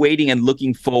like waiting and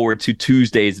looking forward to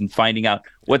Tuesdays and finding out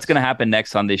what's going to happen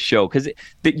next on this show, because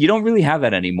you don't really have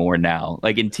that anymore now,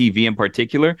 like in TV in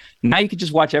particular. Now you can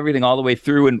just watch everything all the way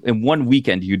through. In one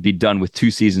weekend, you'd be done with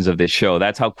 2 seasons of this show.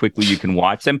 That's how quickly you can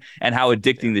watch them and how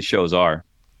addicting the shows are.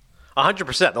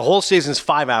 100%. The whole season's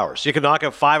 5 hours. You can knock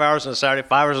out 5 hours on a Saturday,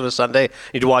 5 hours on a Sunday.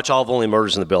 You can watch all of Only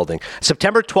Murders in the Building.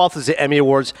 September 12th is the Emmy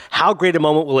Awards. How great a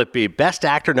moment will it be? Best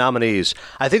Actor nominees.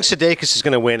 I think Sudeikis is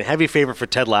going to win. Heavy favorite for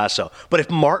Ted Lasso. But if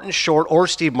Martin Short or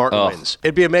Steve Martin wins,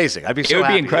 it'd be amazing. I'd be so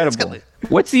happy. It would be incredible.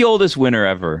 What's the oldest winner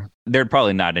ever? They're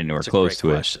probably not anywhere close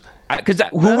to it. Because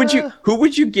who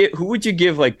would you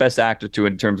give like best actor to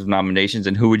in terms of nominations,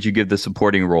 and who would you give the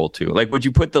supporting role to? Like, would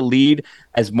you put the lead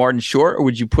as Martin Short, or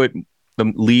would you put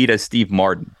the lead as Steve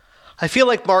Martin? I feel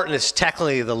like Martin is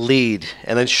technically the lead,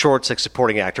 and then Short's like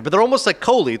supporting actor, but they're almost like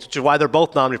co-leads, which is why they're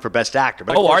both nominated for best actor.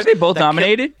 But are they both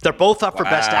nominated? They're both up for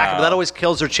best actor, but that always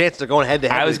kills their chances. They're going head to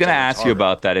head. I was going to ask you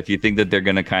about that. If you think that they're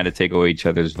going to kind of take away each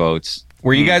other's votes.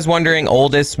 Were you guys wondering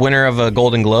oldest winner of a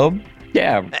Golden Globe?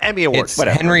 Yeah, Emmy Awards.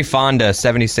 It's Henry Fonda,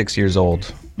 76 years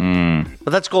old.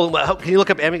 But that's Golden. Can you look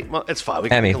up Emmy? Well, it's fine.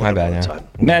 Emmy, my bad.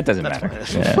 Nah, it doesn't matter.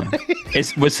 Yeah.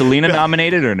 Was Selena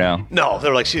nominated or no? No,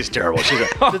 they're like, she's terrible.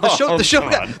 The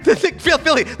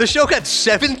show got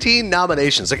 17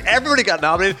 nominations. Like, everybody got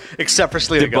nominated except for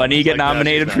Selena. Did Bunny get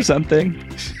nominated for something?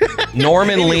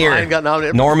 Norman Lear. Got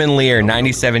nominated. Norman Lear,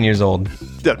 97 years old.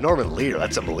 Yeah, Norman Lear,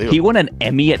 that's unbelievable. He won an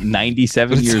Emmy at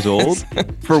 97 years old?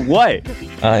 For what?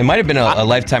 It might have been a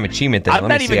lifetime achievement thing. I'm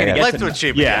not even going to get lifetime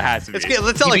achievement. Yeah, it has to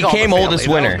be. He became oldest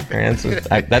winner. That's what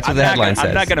the headline says.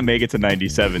 I'm not going to make it to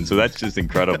 97, so that's just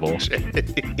incredible.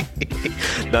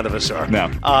 None of us are. No.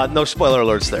 No spoiler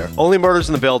alerts there. Only Murders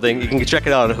in the Building. You can check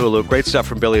it out on Hulu. Great stuff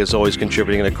from Billy, as always,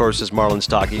 contributing. And, of course, as Marlon's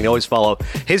talking, you can always follow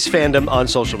his fandom on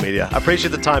social media. I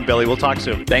appreciate the time, Billy. We'll talk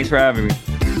soon. Thanks for having me.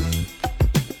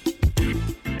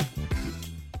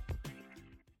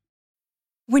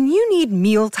 When you need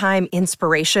mealtime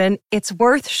inspiration, it's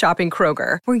worth shopping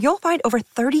Kroger, where you'll find over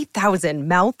 30,000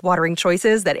 mouth-watering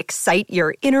choices that excite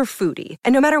your inner foodie.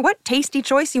 And no matter what tasty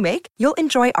choice you make, you'll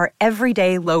enjoy our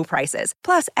everyday low prices,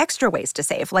 plus extra ways to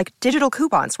save, like digital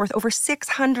coupons worth over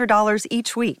 $600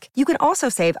 each week. You can also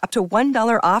save up to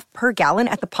 $1 off per gallon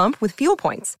at the pump with fuel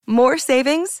points. More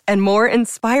savings and more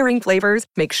inspiring flavors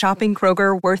make shopping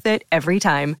Kroger worth it every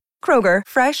time. Kroger,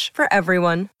 fresh for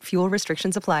everyone. Fuel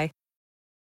restrictions apply.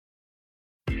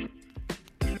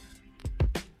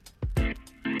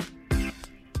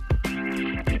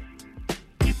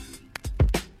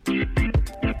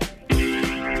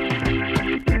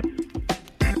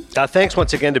 Thanks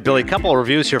once again to Billy. A couple of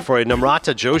reviews here for you.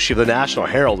 Namrata Joshi of the National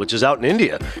Herald, which is out in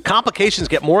India. Complications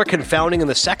get more confounding in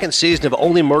the second season of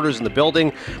Only Murders in the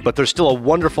Building, but there's still a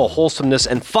wonderful wholesomeness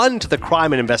and fun to the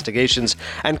crime and investigations.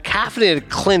 And caffeinated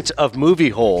Clint of Movie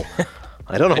Hole.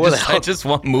 I don't know I just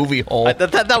want Movie Hole.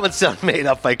 That would sound made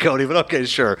up by Cody, but okay,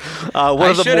 sure.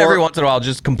 Every once in a while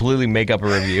just completely make up a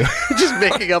review. Just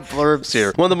making up blurbs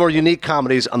here. One of the more unique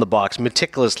comedies on the box,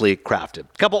 meticulously crafted.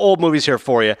 A couple old movies here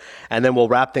for you, and then we'll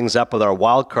wrap things up with our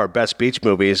wildcard best beach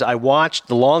movies. I watched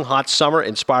The Long Hot Summer,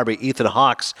 inspired by Ethan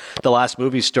Hawke's The Last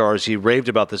Movie Stars. He raved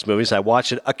about this movie, so I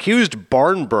watched it. Accused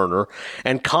Barn Burner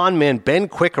and con man Ben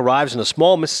Quick arrives in a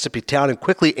small Mississippi town and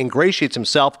quickly ingratiates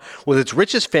himself with its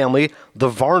richest family, the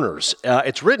Varners.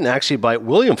 It's written actually by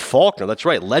William Faulkner. That's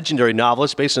right, legendary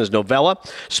novelist based on his novella,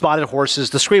 Spotted Horses.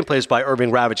 The screenplay is by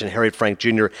Irving Ravage and Harry Frank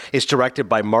Jr. It's directed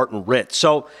by Martin Ritt.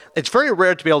 So it's very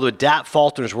rare to be able to adapt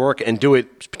Faulkner's work and do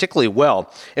it particularly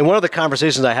well. In one of the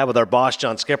conversations I had with our boss,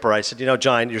 John Skipper, I said,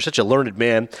 John, you're such a learned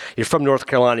man. You're from North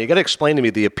Carolina. You got to explain to me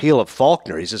the appeal of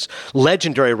Faulkner. He's this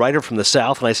legendary writer from the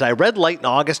South. And I said, I read Light in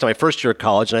August in my first year of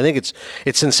college, and I think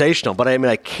it's sensational. But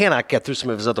I cannot get through some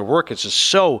of his other work. It's just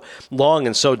so long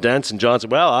and so dense. And John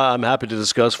said, well, I'm happy to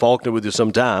discuss Faulkner with you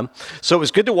sometime. So it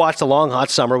was good to watch The Long Hot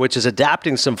Summer, which is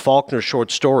adapting some Faulkner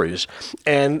short stories.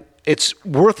 And it's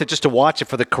worth it just to watch it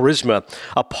for the charisma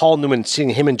of Paul Newman, seeing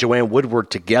him and Joanne Woodward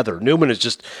together. Newman is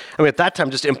just, at that time,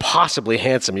 just impossibly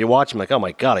handsome. You watch him like, oh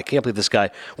my God, I can't believe this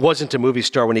guy wasn't a movie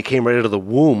star when he came right out of the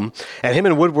womb. And him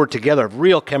and Woodward together have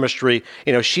real chemistry.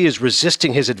 She is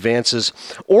resisting his advances.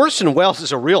 Orson Welles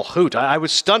is a real hoot. I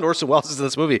was stunned Orson Welles is in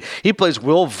this movie. He plays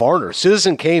Will Varner.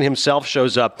 Citizen Kane himself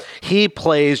shows up. He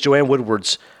plays Joanne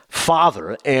Woodward's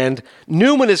father, and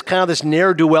Newman is kind of this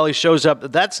ne'er-do-well. He shows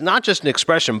up. That's not just an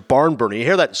expression, barn burner. You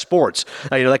hear that in sports.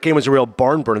 That game was a real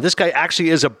barn burner. This guy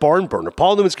actually is a barn burner.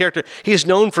 Paul Newman's character, he is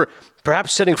known for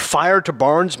perhaps setting fire to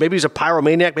barns. Maybe he's a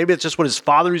pyromaniac. Maybe it's just what his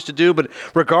father used to do. But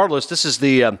regardless, this is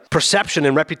the perception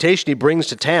and reputation he brings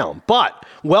to town. But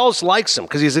Wells likes him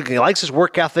because he likes his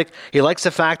work ethic. He likes the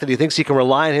fact that he thinks he can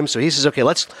rely on him. So he says, okay,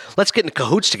 let's get in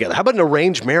cahoots together. How about an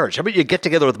arranged marriage? How about you get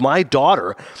together with my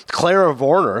daughter, Clara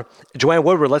Varner, Joanne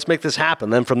Woodward? Let's make this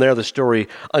happen. Then from there, the story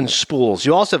unspools.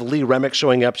 You also have Lee Remick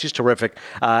showing up. She's terrific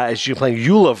as she's playing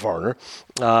Eula Varner.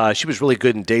 She was really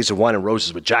good in Days of Wine and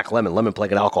Roses with Jack Lemmon. Lemmon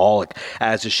playing an alcoholic,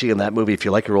 as is she in that movie. If you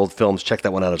like your old films, check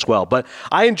that one out as well. But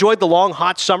I enjoyed The Long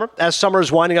Hot Summer. As summer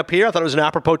is winding up here, I thought it was an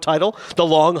apropos title, The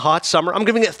Long Hot Summer. I'm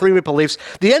giving it 3 Maple Leafs.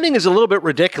 The ending is a little bit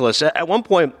ridiculous. At one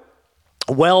point,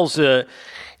 Wells,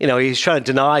 he's trying to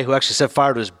deny who actually set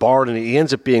fire to his barn, and he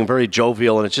ends up being very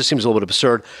jovial, and it just seems a little bit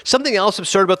absurd. Something else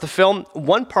absurd about the film,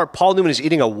 one part, Paul Newman is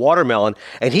eating a watermelon,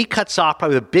 and he cuts off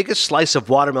probably the biggest slice of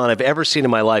watermelon I've ever seen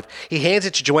in my life. He hands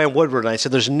it to Joanne Woodward, and I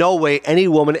said, there's no way any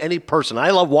woman, any person, I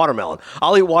love watermelon.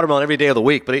 I'll eat watermelon every day of the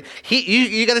week, but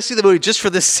you got to see the movie just for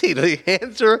this scene. He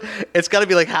hands her, it's got to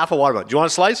be like half a watermelon. Do you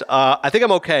want a slice? I think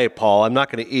I'm okay, Paul. I'm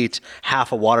not going to eat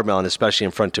half a watermelon, especially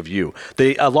in front of you.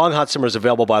 The Long Hot Summer is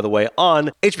available, by the way, on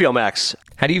HBO Max.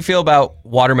 How do you feel about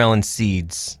watermelon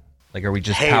seeds? Like, are we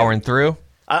just powering through?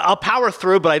 I'll power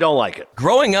through, but I don't like it.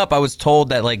 Growing up, I was told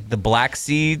that, the black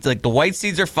seeds, the white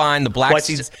seeds are fine. The black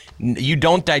seeds, you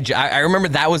don't digest. I remember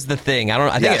that was the thing.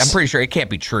 I'm pretty sure it can't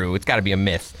be true. It's got to be a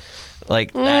myth.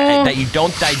 That you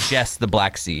don't digest the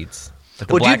black seeds. The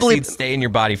black seeds stay in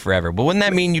your body forever. But wouldn't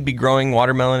that mean you'd be growing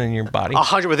watermelon in your body?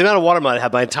 100. With the amount of watermelon I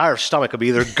have, my entire stomach would be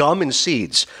either gum and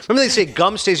seeds. Remember they say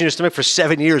gum stays in your stomach for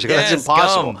 7 years? Yes, that's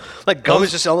impossible. Gum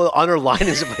is just on the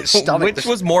underlinings of my stomach. Which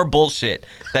was more bullshit?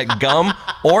 That gum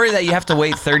or that you have to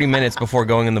wait 30 minutes before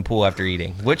going in the pool after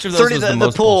eating? Which of those was the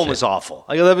most pool bullshit? Was awful.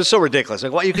 That was so ridiculous.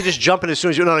 You could just jump in as soon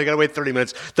as you know. You got to wait 30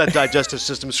 minutes. That digestive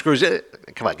system screws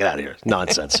it. Come on, get out of here.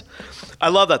 Nonsense. I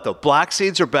love that, though. Black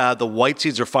seeds are bad. The white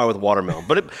seeds are fine with watermelon.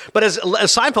 But as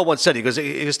Seinfeld once said, he goes,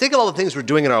 think of all the things we're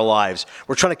doing in our lives.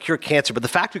 We're trying to cure cancer, but the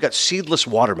fact we got seedless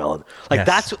watermelon,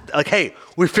 that's hey,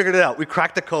 we figured it out. We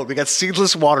cracked the code. We got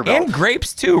seedless watermelon. And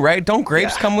grapes, too, right? Don't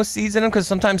grapes come with seeds in them? Because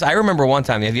sometimes, I remember one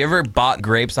time, have you ever bought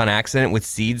grapes on accident with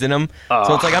seeds in them?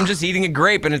 So it's I'm just eating a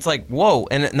grape, and it's whoa.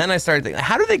 And then I started thinking,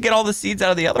 how do they get all the seeds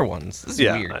out of the other ones? This is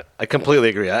weird. I completely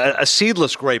agree. A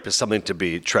seedless grape is something to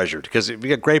be treasured, because if you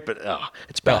get grape,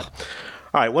 it's bad.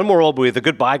 All right, one more old movie, The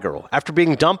Goodbye Girl. After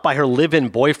being dumped by her live-in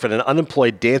boyfriend, an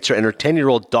unemployed dancer and her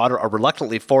 10-year-old daughter are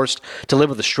reluctantly forced to live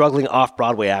with a struggling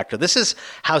off-Broadway actor. This is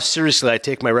how seriously I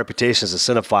take my reputation as a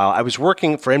cinephile. I was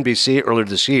working for NBC earlier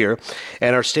this year,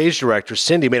 and our stage director,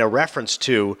 Cindy, made a reference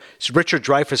to Richard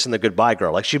Dreyfuss in The Goodbye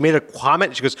Girl. Like, she made a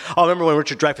comment, she goes, oh, remember when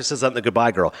Richard Dreyfuss says that in The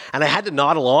Goodbye Girl? And I had to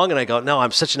nod along, and I go, no,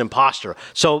 I'm such an imposter.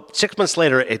 So 6 months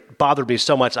later, it bothered me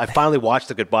so much, I finally watched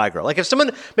The Goodbye Girl. Like, if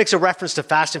someone makes a reference to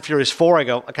Fast and Furious 4, I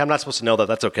go, okay, I'm not supposed to know that.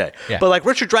 That's okay. Yeah. But like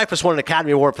Richard Dreyfuss won an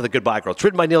Academy Award for The Goodbye Girl. It's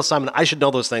written by Neil Simon. I should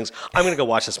know those things. I'm going to go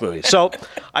watch this movie. So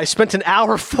I spent an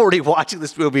hour 40 watching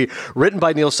this movie, written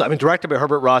by Neil Simon, directed by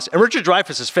Herbert Ross. And Richard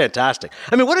Dreyfuss is fantastic.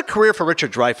 I mean, what a career for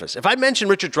Richard Dreyfuss. If I mention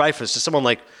Richard Dreyfuss to someone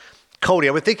like Cody,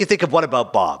 I would think you think of What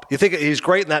About Bob? You think he's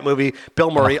great in that movie, Bill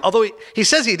Murray. Although he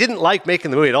says he didn't like making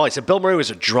the movie at all. He said Bill Murray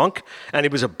was a drunk and he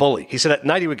was a bully. He said at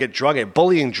night he would get drunk, a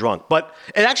bullying drunk. But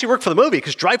it actually worked for the movie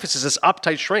because Dreyfuss is this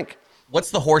uptight shrink.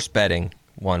 What's the horse betting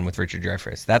one with Richard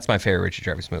Dreyfuss? That's my favorite Richard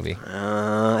Dreyfuss movie.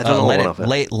 I don't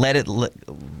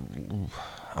know.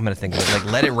 I'm gonna think of it. Like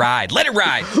Let It Ride. Let It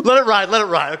Ride. Let It Ride. Let It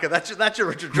Ride. Okay, that's your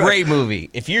Richard Dreyfuss. Great movie.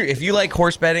 If you like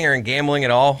horse betting or in gambling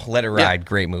at all, Let It Ride. Yeah.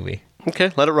 Great movie.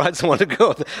 Okay, Let It Ride's the one to go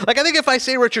with. Like, I think if I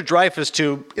say Richard Dreyfuss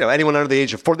to anyone under the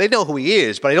age of 40, they know who he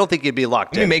is, but I don't think he'd be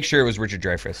locked in. Let me make sure it was Richard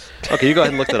Dreyfuss. Okay, you go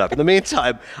ahead and look that up. In the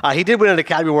meantime, he did win an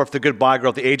Academy Award for The Goodbye Girl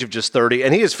at the age of just 30,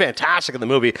 and he is fantastic in the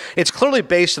movie. It's clearly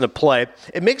based in a play.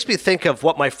 It makes me think of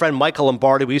what my friend Michael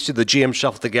Lombardi, we used to do the GM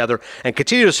Shuffle together, and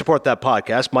continue to support that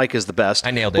podcast. Mike is the best. I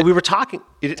nailed it. But we were talking.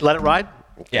 Let It Ride?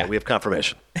 Okay, yeah. We have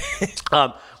confirmation.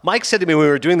 Mike said to me when we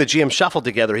were doing the GM Shuffle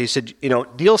together, he said,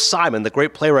 Neil Simon, the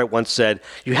great playwright, once said,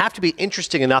 you have to be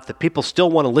interesting enough that people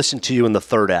still want to listen to you in the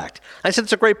third act. I said,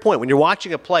 it's a great point. When you're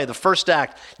watching a play, the first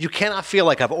act, you cannot feel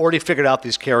like I've already figured out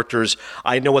these characters.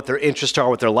 I know what their interests are,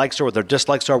 what their likes are, what their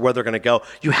dislikes are, where they're going to go.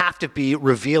 You have to be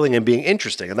revealing and being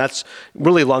interesting, and that's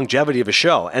really longevity of a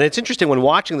show. And it's interesting, when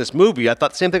watching this movie, I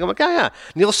thought the same thing. I'm like, yeah.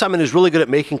 Neil Simon is really good at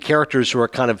making characters who are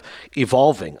kind of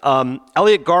evolving.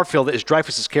 Elliot Garfield is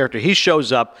Dreyfuss's character. He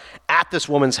shows up at this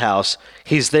woman's house.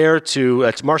 He's there it's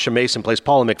Marsha Mason plays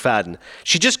Paula McFadden.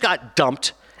 She just got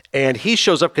dumped, and he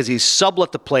shows up because he's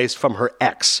sublet the place from her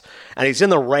ex. And he's in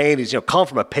the rain. He's calling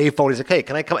from a payphone. He's like, hey,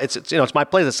 can I come? It's my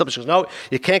place. The sublet goes, no,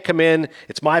 you can't come in.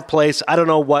 It's my place. I don't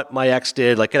know what my ex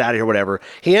did. Like, get out of here, whatever.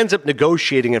 He ends up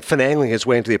negotiating and finagling his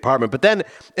way into the apartment. But then,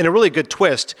 in a really good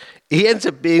twist, he ends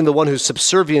up being the one who's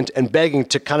subservient and begging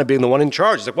to kind of being the one in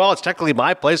charge. He's like, well, it's technically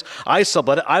my place. I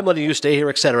sublet it. I'm letting you stay here,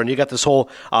 et cetera. And you got this whole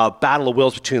battle of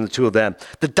wills between the two of them.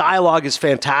 The dialogue is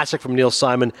fantastic from Neil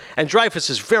Simon, and Dreyfuss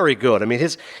is very good. I mean,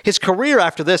 his career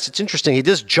after this, it's interesting. He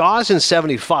does Jaws in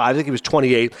 75. I think he was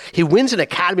 28. He wins an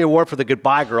Academy Award for The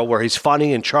Goodbye Girl, where he's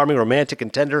funny and charming, romantic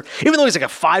and tender, even though he's like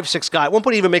a 5'6" guy. At one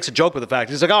point, he even makes a joke with the fact.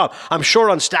 He's like, oh, I'm short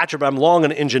on stature, but I'm long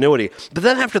on ingenuity. But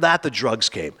then after that, the drugs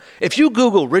came. If you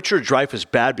Google Richard Dreyfuss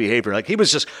bad behavior, like, he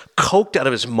was just coked out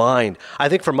of his mind, I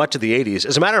think, for much of the 80s.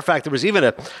 As a matter of fact, there was even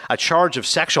a charge of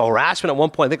sexual harassment at one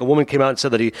point. I think a woman came out and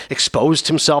said that he exposed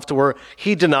himself to her.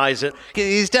 He denies it.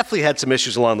 He's definitely had some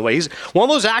issues along the way. He's one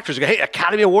of those actors who go, hey,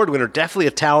 Academy Award winner, definitely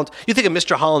a talent. You think of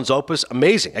Mr. Holland's Opus,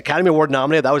 amazing. Academy Award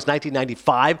nominated, that was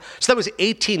 1995. So that was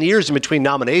 18 years in between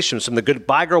nominations from The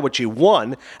Goodbye Girl, which he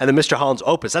won, and then Mr. Holland's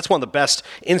Opus. That's one of the best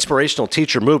inspirational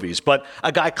teacher movies. But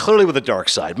a guy clearly with a dark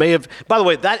side. May have, by the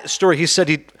way, that story, he said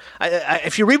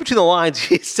if you read between the lines,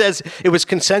 he says it was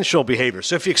consensual behavior.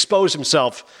 So if he exposed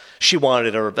himself, she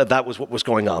wanted it, or that was what was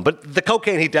going on. But the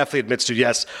cocaine, he definitely admits to,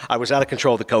 yes, I was out of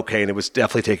control of the cocaine. It was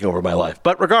definitely taking over my life.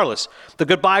 But regardless, The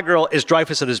Goodbye Girl is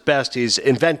Dreyfuss at his best. He's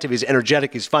inventive, he's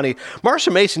energetic, he's funny.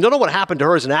 Marsha Mason, don't know what happened to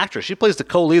her as an actress. She plays the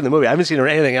co-lead in the movie. I haven't seen her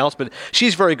in anything else, but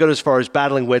she's very good as far as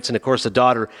battling wits. And of course, the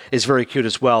daughter is very cute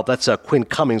as well. That's Quinn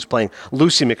Cummings playing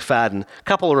Lucy McFadden. A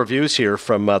couple of reviews here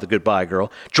from The Goodbye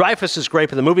Girl. Dreyfuss is great,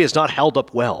 but the movie has not held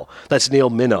up well. That's Neil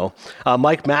Minow.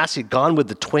 Mike Massey, Gone with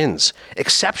the Twins.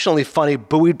 Exceptionally funny,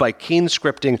 buoyed by keen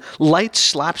scripting, light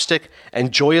slapstick,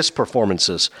 and joyous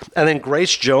performances. And then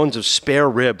Grace Jones of Spare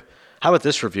Rib. How about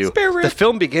this review? The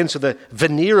film begins with a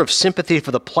veneer of sympathy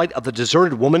for the plight of the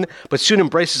deserted woman, but soon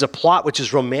embraces a plot which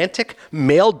is romantic,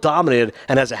 male-dominated,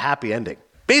 and has a happy ending.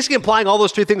 Basically implying all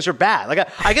those three things are bad. Like,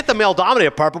 I get the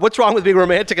male-dominated part, but what's wrong with being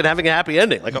romantic and having a happy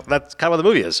ending? Like, that's kind of what the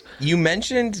movie is. You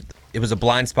mentioned it was a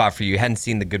blind spot for you. You hadn't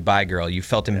seen The Goodbye Girl. You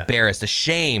felt embarrassed,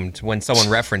 ashamed when someone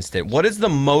referenced it. What is the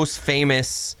most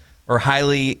famous or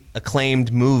highly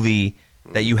acclaimed movie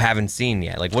that you haven't seen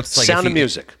yet? Like, what's like Sound of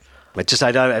Music.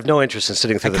 I have no interest in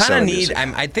sitting through the Sound of Music.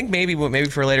 I think maybe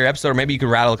for a later episode, or maybe you could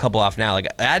rattle a couple off now.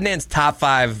 Like Adnan's top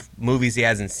 5 movies he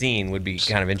hasn't seen would be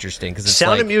kind of interesting because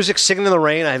Sound of Music, Singing in the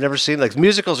Rain. I've never seen. Like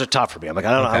musicals are tough for me. I'm like,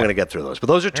 I don't know how I'm going to get through those. But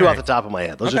those are 2 off the top of my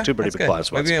head. Those are 2 pretty big blind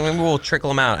spots. Maybe we'll trickle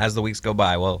them out as the weeks go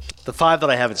by. Well, the 5 that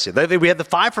I haven't seen. We had the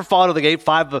 5 for Fallout of the Gate,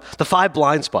 the 5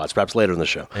 blind spots, perhaps later in the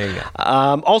show. There you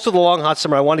go. Also, The Long Hot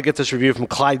Summer. I want to get this review from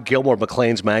Clyde Gilmore,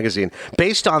 Maclean's magazine.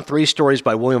 Based on 3 stories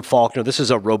by William Faulkner, this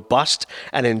is a robust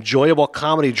and enjoyable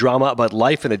comedy drama about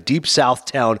life in a deep South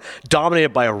town dominated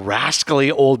by a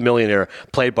rascally old millionaire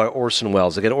played by Orson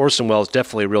Welles. Again, Orson Welles,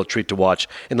 definitely a real treat to watch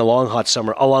in The Long Hot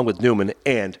Summer, along with Newman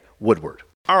and Woodward.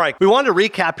 All right, we wanted to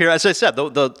recap here. As I said,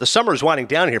 the summer is winding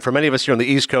down here. For many of us here on the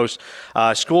East Coast,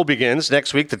 school begins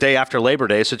next week, the day after Labor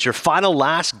Day. So it's your final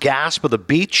last gasp of the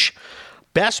beach.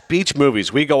 Best beach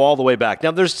movies. We go all the way back.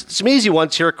 Now, there's some easy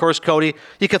ones here, of course, Cody.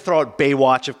 You could throw out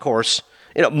Baywatch, of course.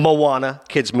 Moana,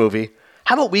 kids' movie.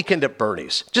 How about Weekend at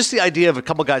Bernie's? Just the idea of a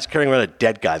couple guys carrying around a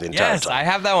dead guy the entire time. Yes, I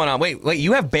have that one on. Wait,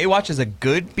 you have Baywatch as a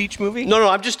good beach movie? No,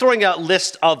 I'm just throwing out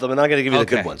lists of them, and I'm going to give you the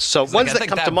good ones. So ones that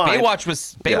come to mind.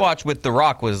 Baywatch with The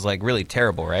Rock was like really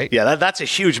terrible, right? Yeah, that's a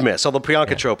huge miss. Although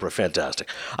Priyanka Chopra, fantastic.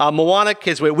 Moana,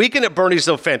 kids' movie. Weekend at Bernie's,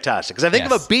 though, fantastic. Because I think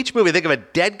of a beach movie, I think of a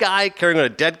dead guy carrying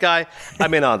around a dead guy.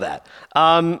 I'm in on that.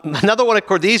 Another one, of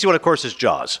course, the easy one, of course, is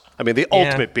Jaws. I mean, the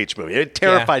ultimate beach movie. It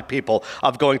terrified people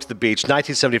of going to the beach.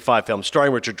 1975 film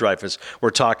starring Richard Dreyfuss.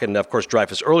 We're talking, of course,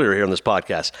 Dreyfuss earlier here on this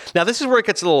podcast. Now, this is where it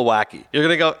gets a little wacky. You're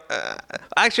going to go,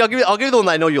 actually, I'll give you the one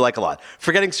that I know you like a lot.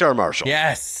 Forgetting Sarah Marshall.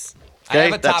 Yes. Okay? I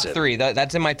have a top 3.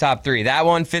 That's in my top 3. That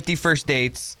one, 50 First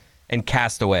Dates, and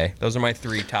Castaway. Those are my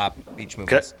 3 top beach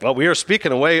movies. Okay. Well, we are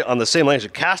speaking away on the same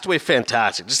language. Castaway,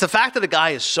 fantastic. Just the fact that the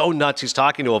guy is so nuts, he's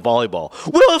talking to a volleyball.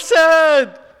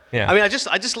 Wilson! Yeah. I mean, I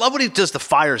just love when he does the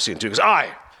fire scene, too, because I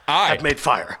have made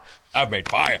fire. I've made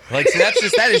fire. Like, so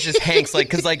that is just Hank's, like,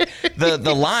 because, like,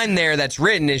 the line there that's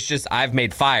written is just, I've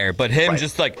made fire. But him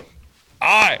just like,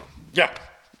 I've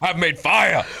made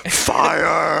fire.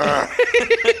 Fire!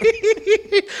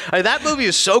 I mean, that movie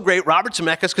is so great. Robert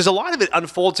Zemeckis, because a lot of it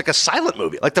unfolds like a silent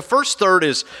movie. Like the first third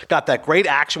is got that great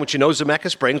action, which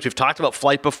Zemeckis brings. We've talked about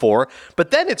Flight before.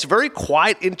 But then it's a very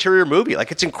quiet interior movie. Like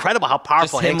it's incredible how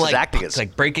powerful Hanks' acting is.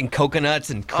 Like breaking coconuts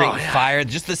and creating fire.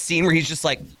 Just the scene where he's just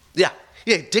like...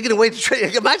 Yeah, digging away.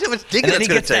 Imagine how much digging and then he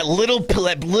gets that little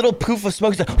poof of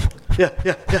smoke.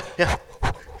 Yeah.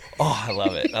 Oh, I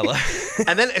love it.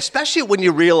 And then especially when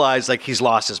you realize, like, he's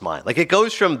lost his mind. Like, it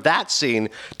goes from that scene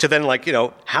to then, like,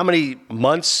 how many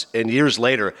months and years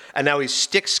later, and now he's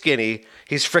stick skinny,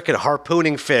 he's freaking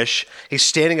harpooning fish, he's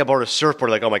standing aboard a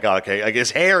surfboard, like, oh my God, okay, like, his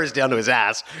hair is down to his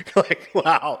ass. Like,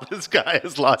 wow, this guy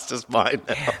has lost his mind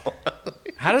now.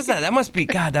 How does that must be,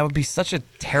 God, that would be such a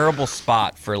terrible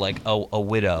spot for, like, a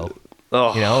widow.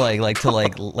 Oh.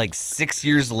 Like 6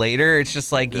 years later, it's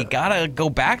just like, you gotta go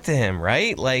back to him,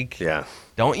 right? Like,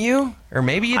 don't you? Or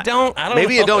maybe you don't. I don't know.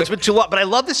 Maybe you don't. It's been too long. But I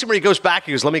love this scene where he goes back.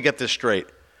 He goes, let me get this straight.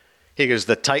 He goes,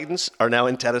 the Titans are now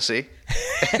in Tennessee.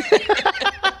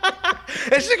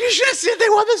 It's like, you should have seen it. They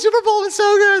won the Super Bowl. It's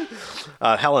so good.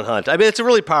 Helen Hunt. I mean, it's a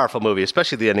really powerful movie,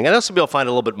 especially the ending. I know some people find it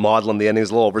a little bit maudlin. The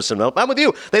ending's a little over sentimental. I'm with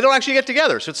you. They don't actually get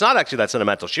together, so it's not actually that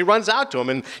sentimental. She runs out to him,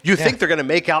 and you think they're going to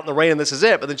make out in the rain, and this is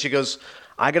it. But then she goes,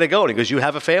 I got to go. And he goes, you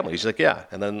have a family. She's like, yeah.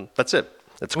 And then that's it.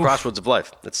 It's a crossroads of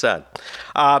life. It's sad.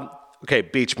 Okay,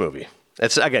 beach movie.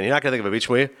 It's again, you're not going to think of a beach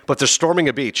movie, but they're storming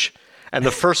a beach. And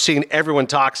the first scene everyone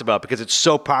talks about because it's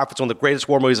so powerful. It's one of the greatest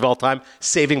war movies of all time,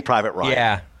 Saving Private Ryan.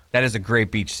 Yeah, that is a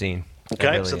great beach scene.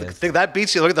 Okay, really so that beach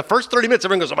scene, look at the first 30 minutes,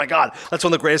 everyone goes, oh my God, that's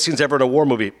one of the greatest scenes ever in a war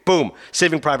movie. Boom,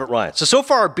 Saving Private Ryan. So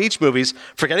far our beach movies,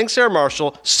 Forgetting Sarah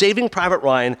Marshall, Saving Private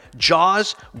Ryan,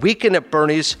 Jaws, Weekend at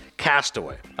Bernie's,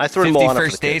 Castaway. I threw in Moana for the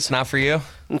kids. 50 First Dates, not for you?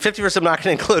 And 50 First I'm not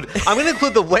going to include. I'm going to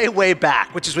include the Way, Way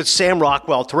Back, which is with Sam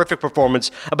Rockwell, terrific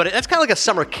performance. But that's kind of like a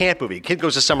summer camp movie. Kid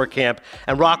goes to summer camp,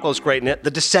 and Rockwell's great in it.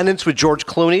 The Descendants with George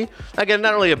Clooney. Again,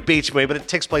 not really a beach movie, but it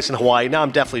takes place in Hawaii. Now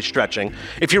I'm definitely stretching.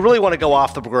 If you really want to go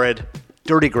off the grid,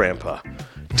 Dirty Grandpa.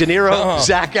 De Niro,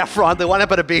 Zac Efron, they wind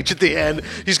up at a beach at the end.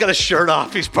 He's got a shirt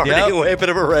off. He's partying away, a bit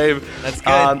of a rave. That's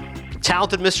good.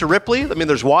 Talented Mr. Ripley. I mean,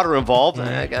 there's water involved.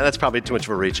 That's probably too much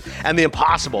of a reach. And The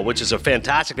Impossible, which is a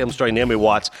fantastic film starring Naomi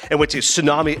Watts, in which a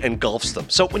tsunami engulfs them.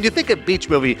 So when you think of beach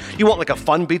movie, you want like a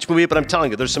fun beach movie, but I'm telling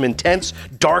you, there's some intense,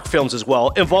 dark films as well,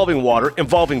 involving water,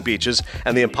 involving beaches,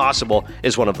 and The Impossible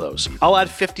is one of those. I'll add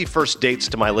 50 First Dates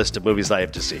to my list of movies that I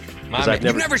have to see.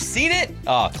 You've never seen it?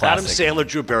 Oh, classic. Adam Sandler,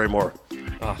 Drew Barrymore.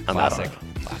 Oh, classic.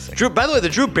 Drew, by the way, the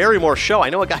Drew Barrymore show, I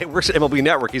know a guy who works at MLB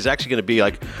Network. He's actually going to be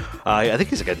like I think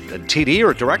he's like a TD or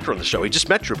a director on the show. He just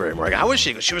met Drew Barrymore. I go, how is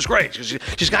she? He goes, she was great.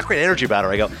 She's got great energy about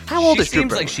her. I go, how old is Drew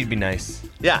Barrymore? Seems like she'd be nice.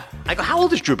 Yeah. I go, how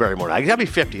old is Drew Barrymore? I gotta be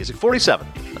 50. He's like 47.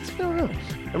 I don't know.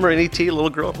 Remember in E.T., little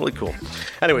girl? Really cool.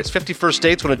 Anyways, 51st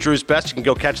Dates, one of Drew's best. You can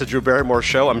go catch the Drew Barrymore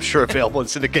show. I'm sure available in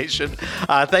syndication.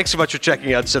 Thanks so much for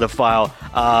checking out Cinephile.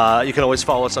 You can always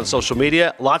follow us on social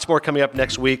media. Lots more coming up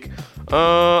next week.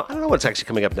 I don't know what's actually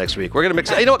coming up next week. We're going to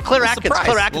mix it. You know what? Claire Atkins.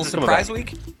 Claire Atkins is coming back. Surprise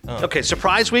week? Oh. Okay,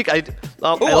 surprise week. Up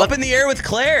in the air with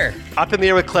Claire. Up in the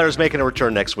air with Claire is making a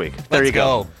return next week. There you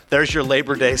go. There's your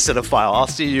Labor Day Cinephile. I'll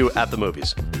see you at the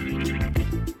movies.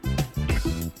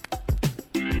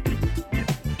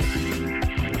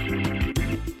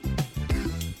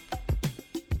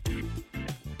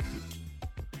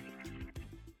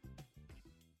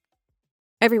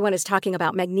 Everyone is talking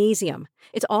about magnesium.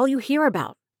 It's all you hear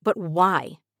about. But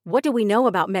why? What do we know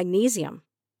about magnesium?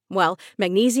 Well,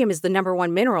 magnesium is the number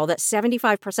one mineral that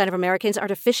 75% of Americans are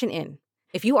deficient in.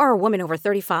 If you are a woman over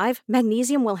 35,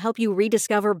 magnesium will help you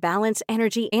rediscover balance,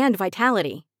 energy, and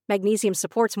vitality. Magnesium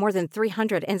supports more than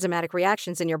 300 enzymatic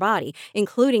reactions in your body,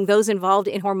 including those involved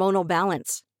in hormonal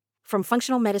balance. From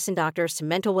functional medicine doctors to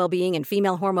mental well-being and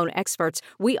female hormone experts,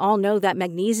 we all know that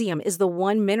magnesium is the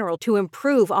one mineral to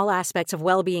improve all aspects of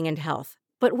well-being and health.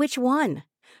 But which one?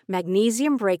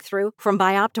 Magnesium Breakthrough from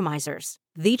Bioptimizers,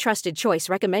 the trusted choice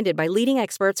recommended by leading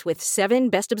experts with 7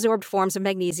 best-absorbed forms of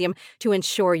magnesium to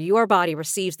ensure your body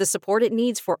receives the support it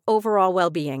needs for overall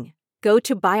well-being. Go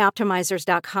to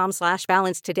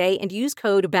bioptimizers.com/balance today and use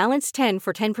code BALANCE10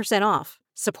 for 10% off.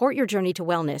 Support your journey to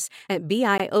wellness at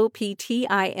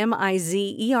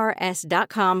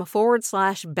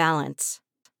bioptimizers.com/balance.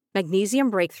 Magnesium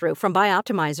Breakthrough from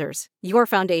Bioptimizers, your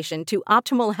foundation to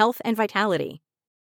optimal health and vitality.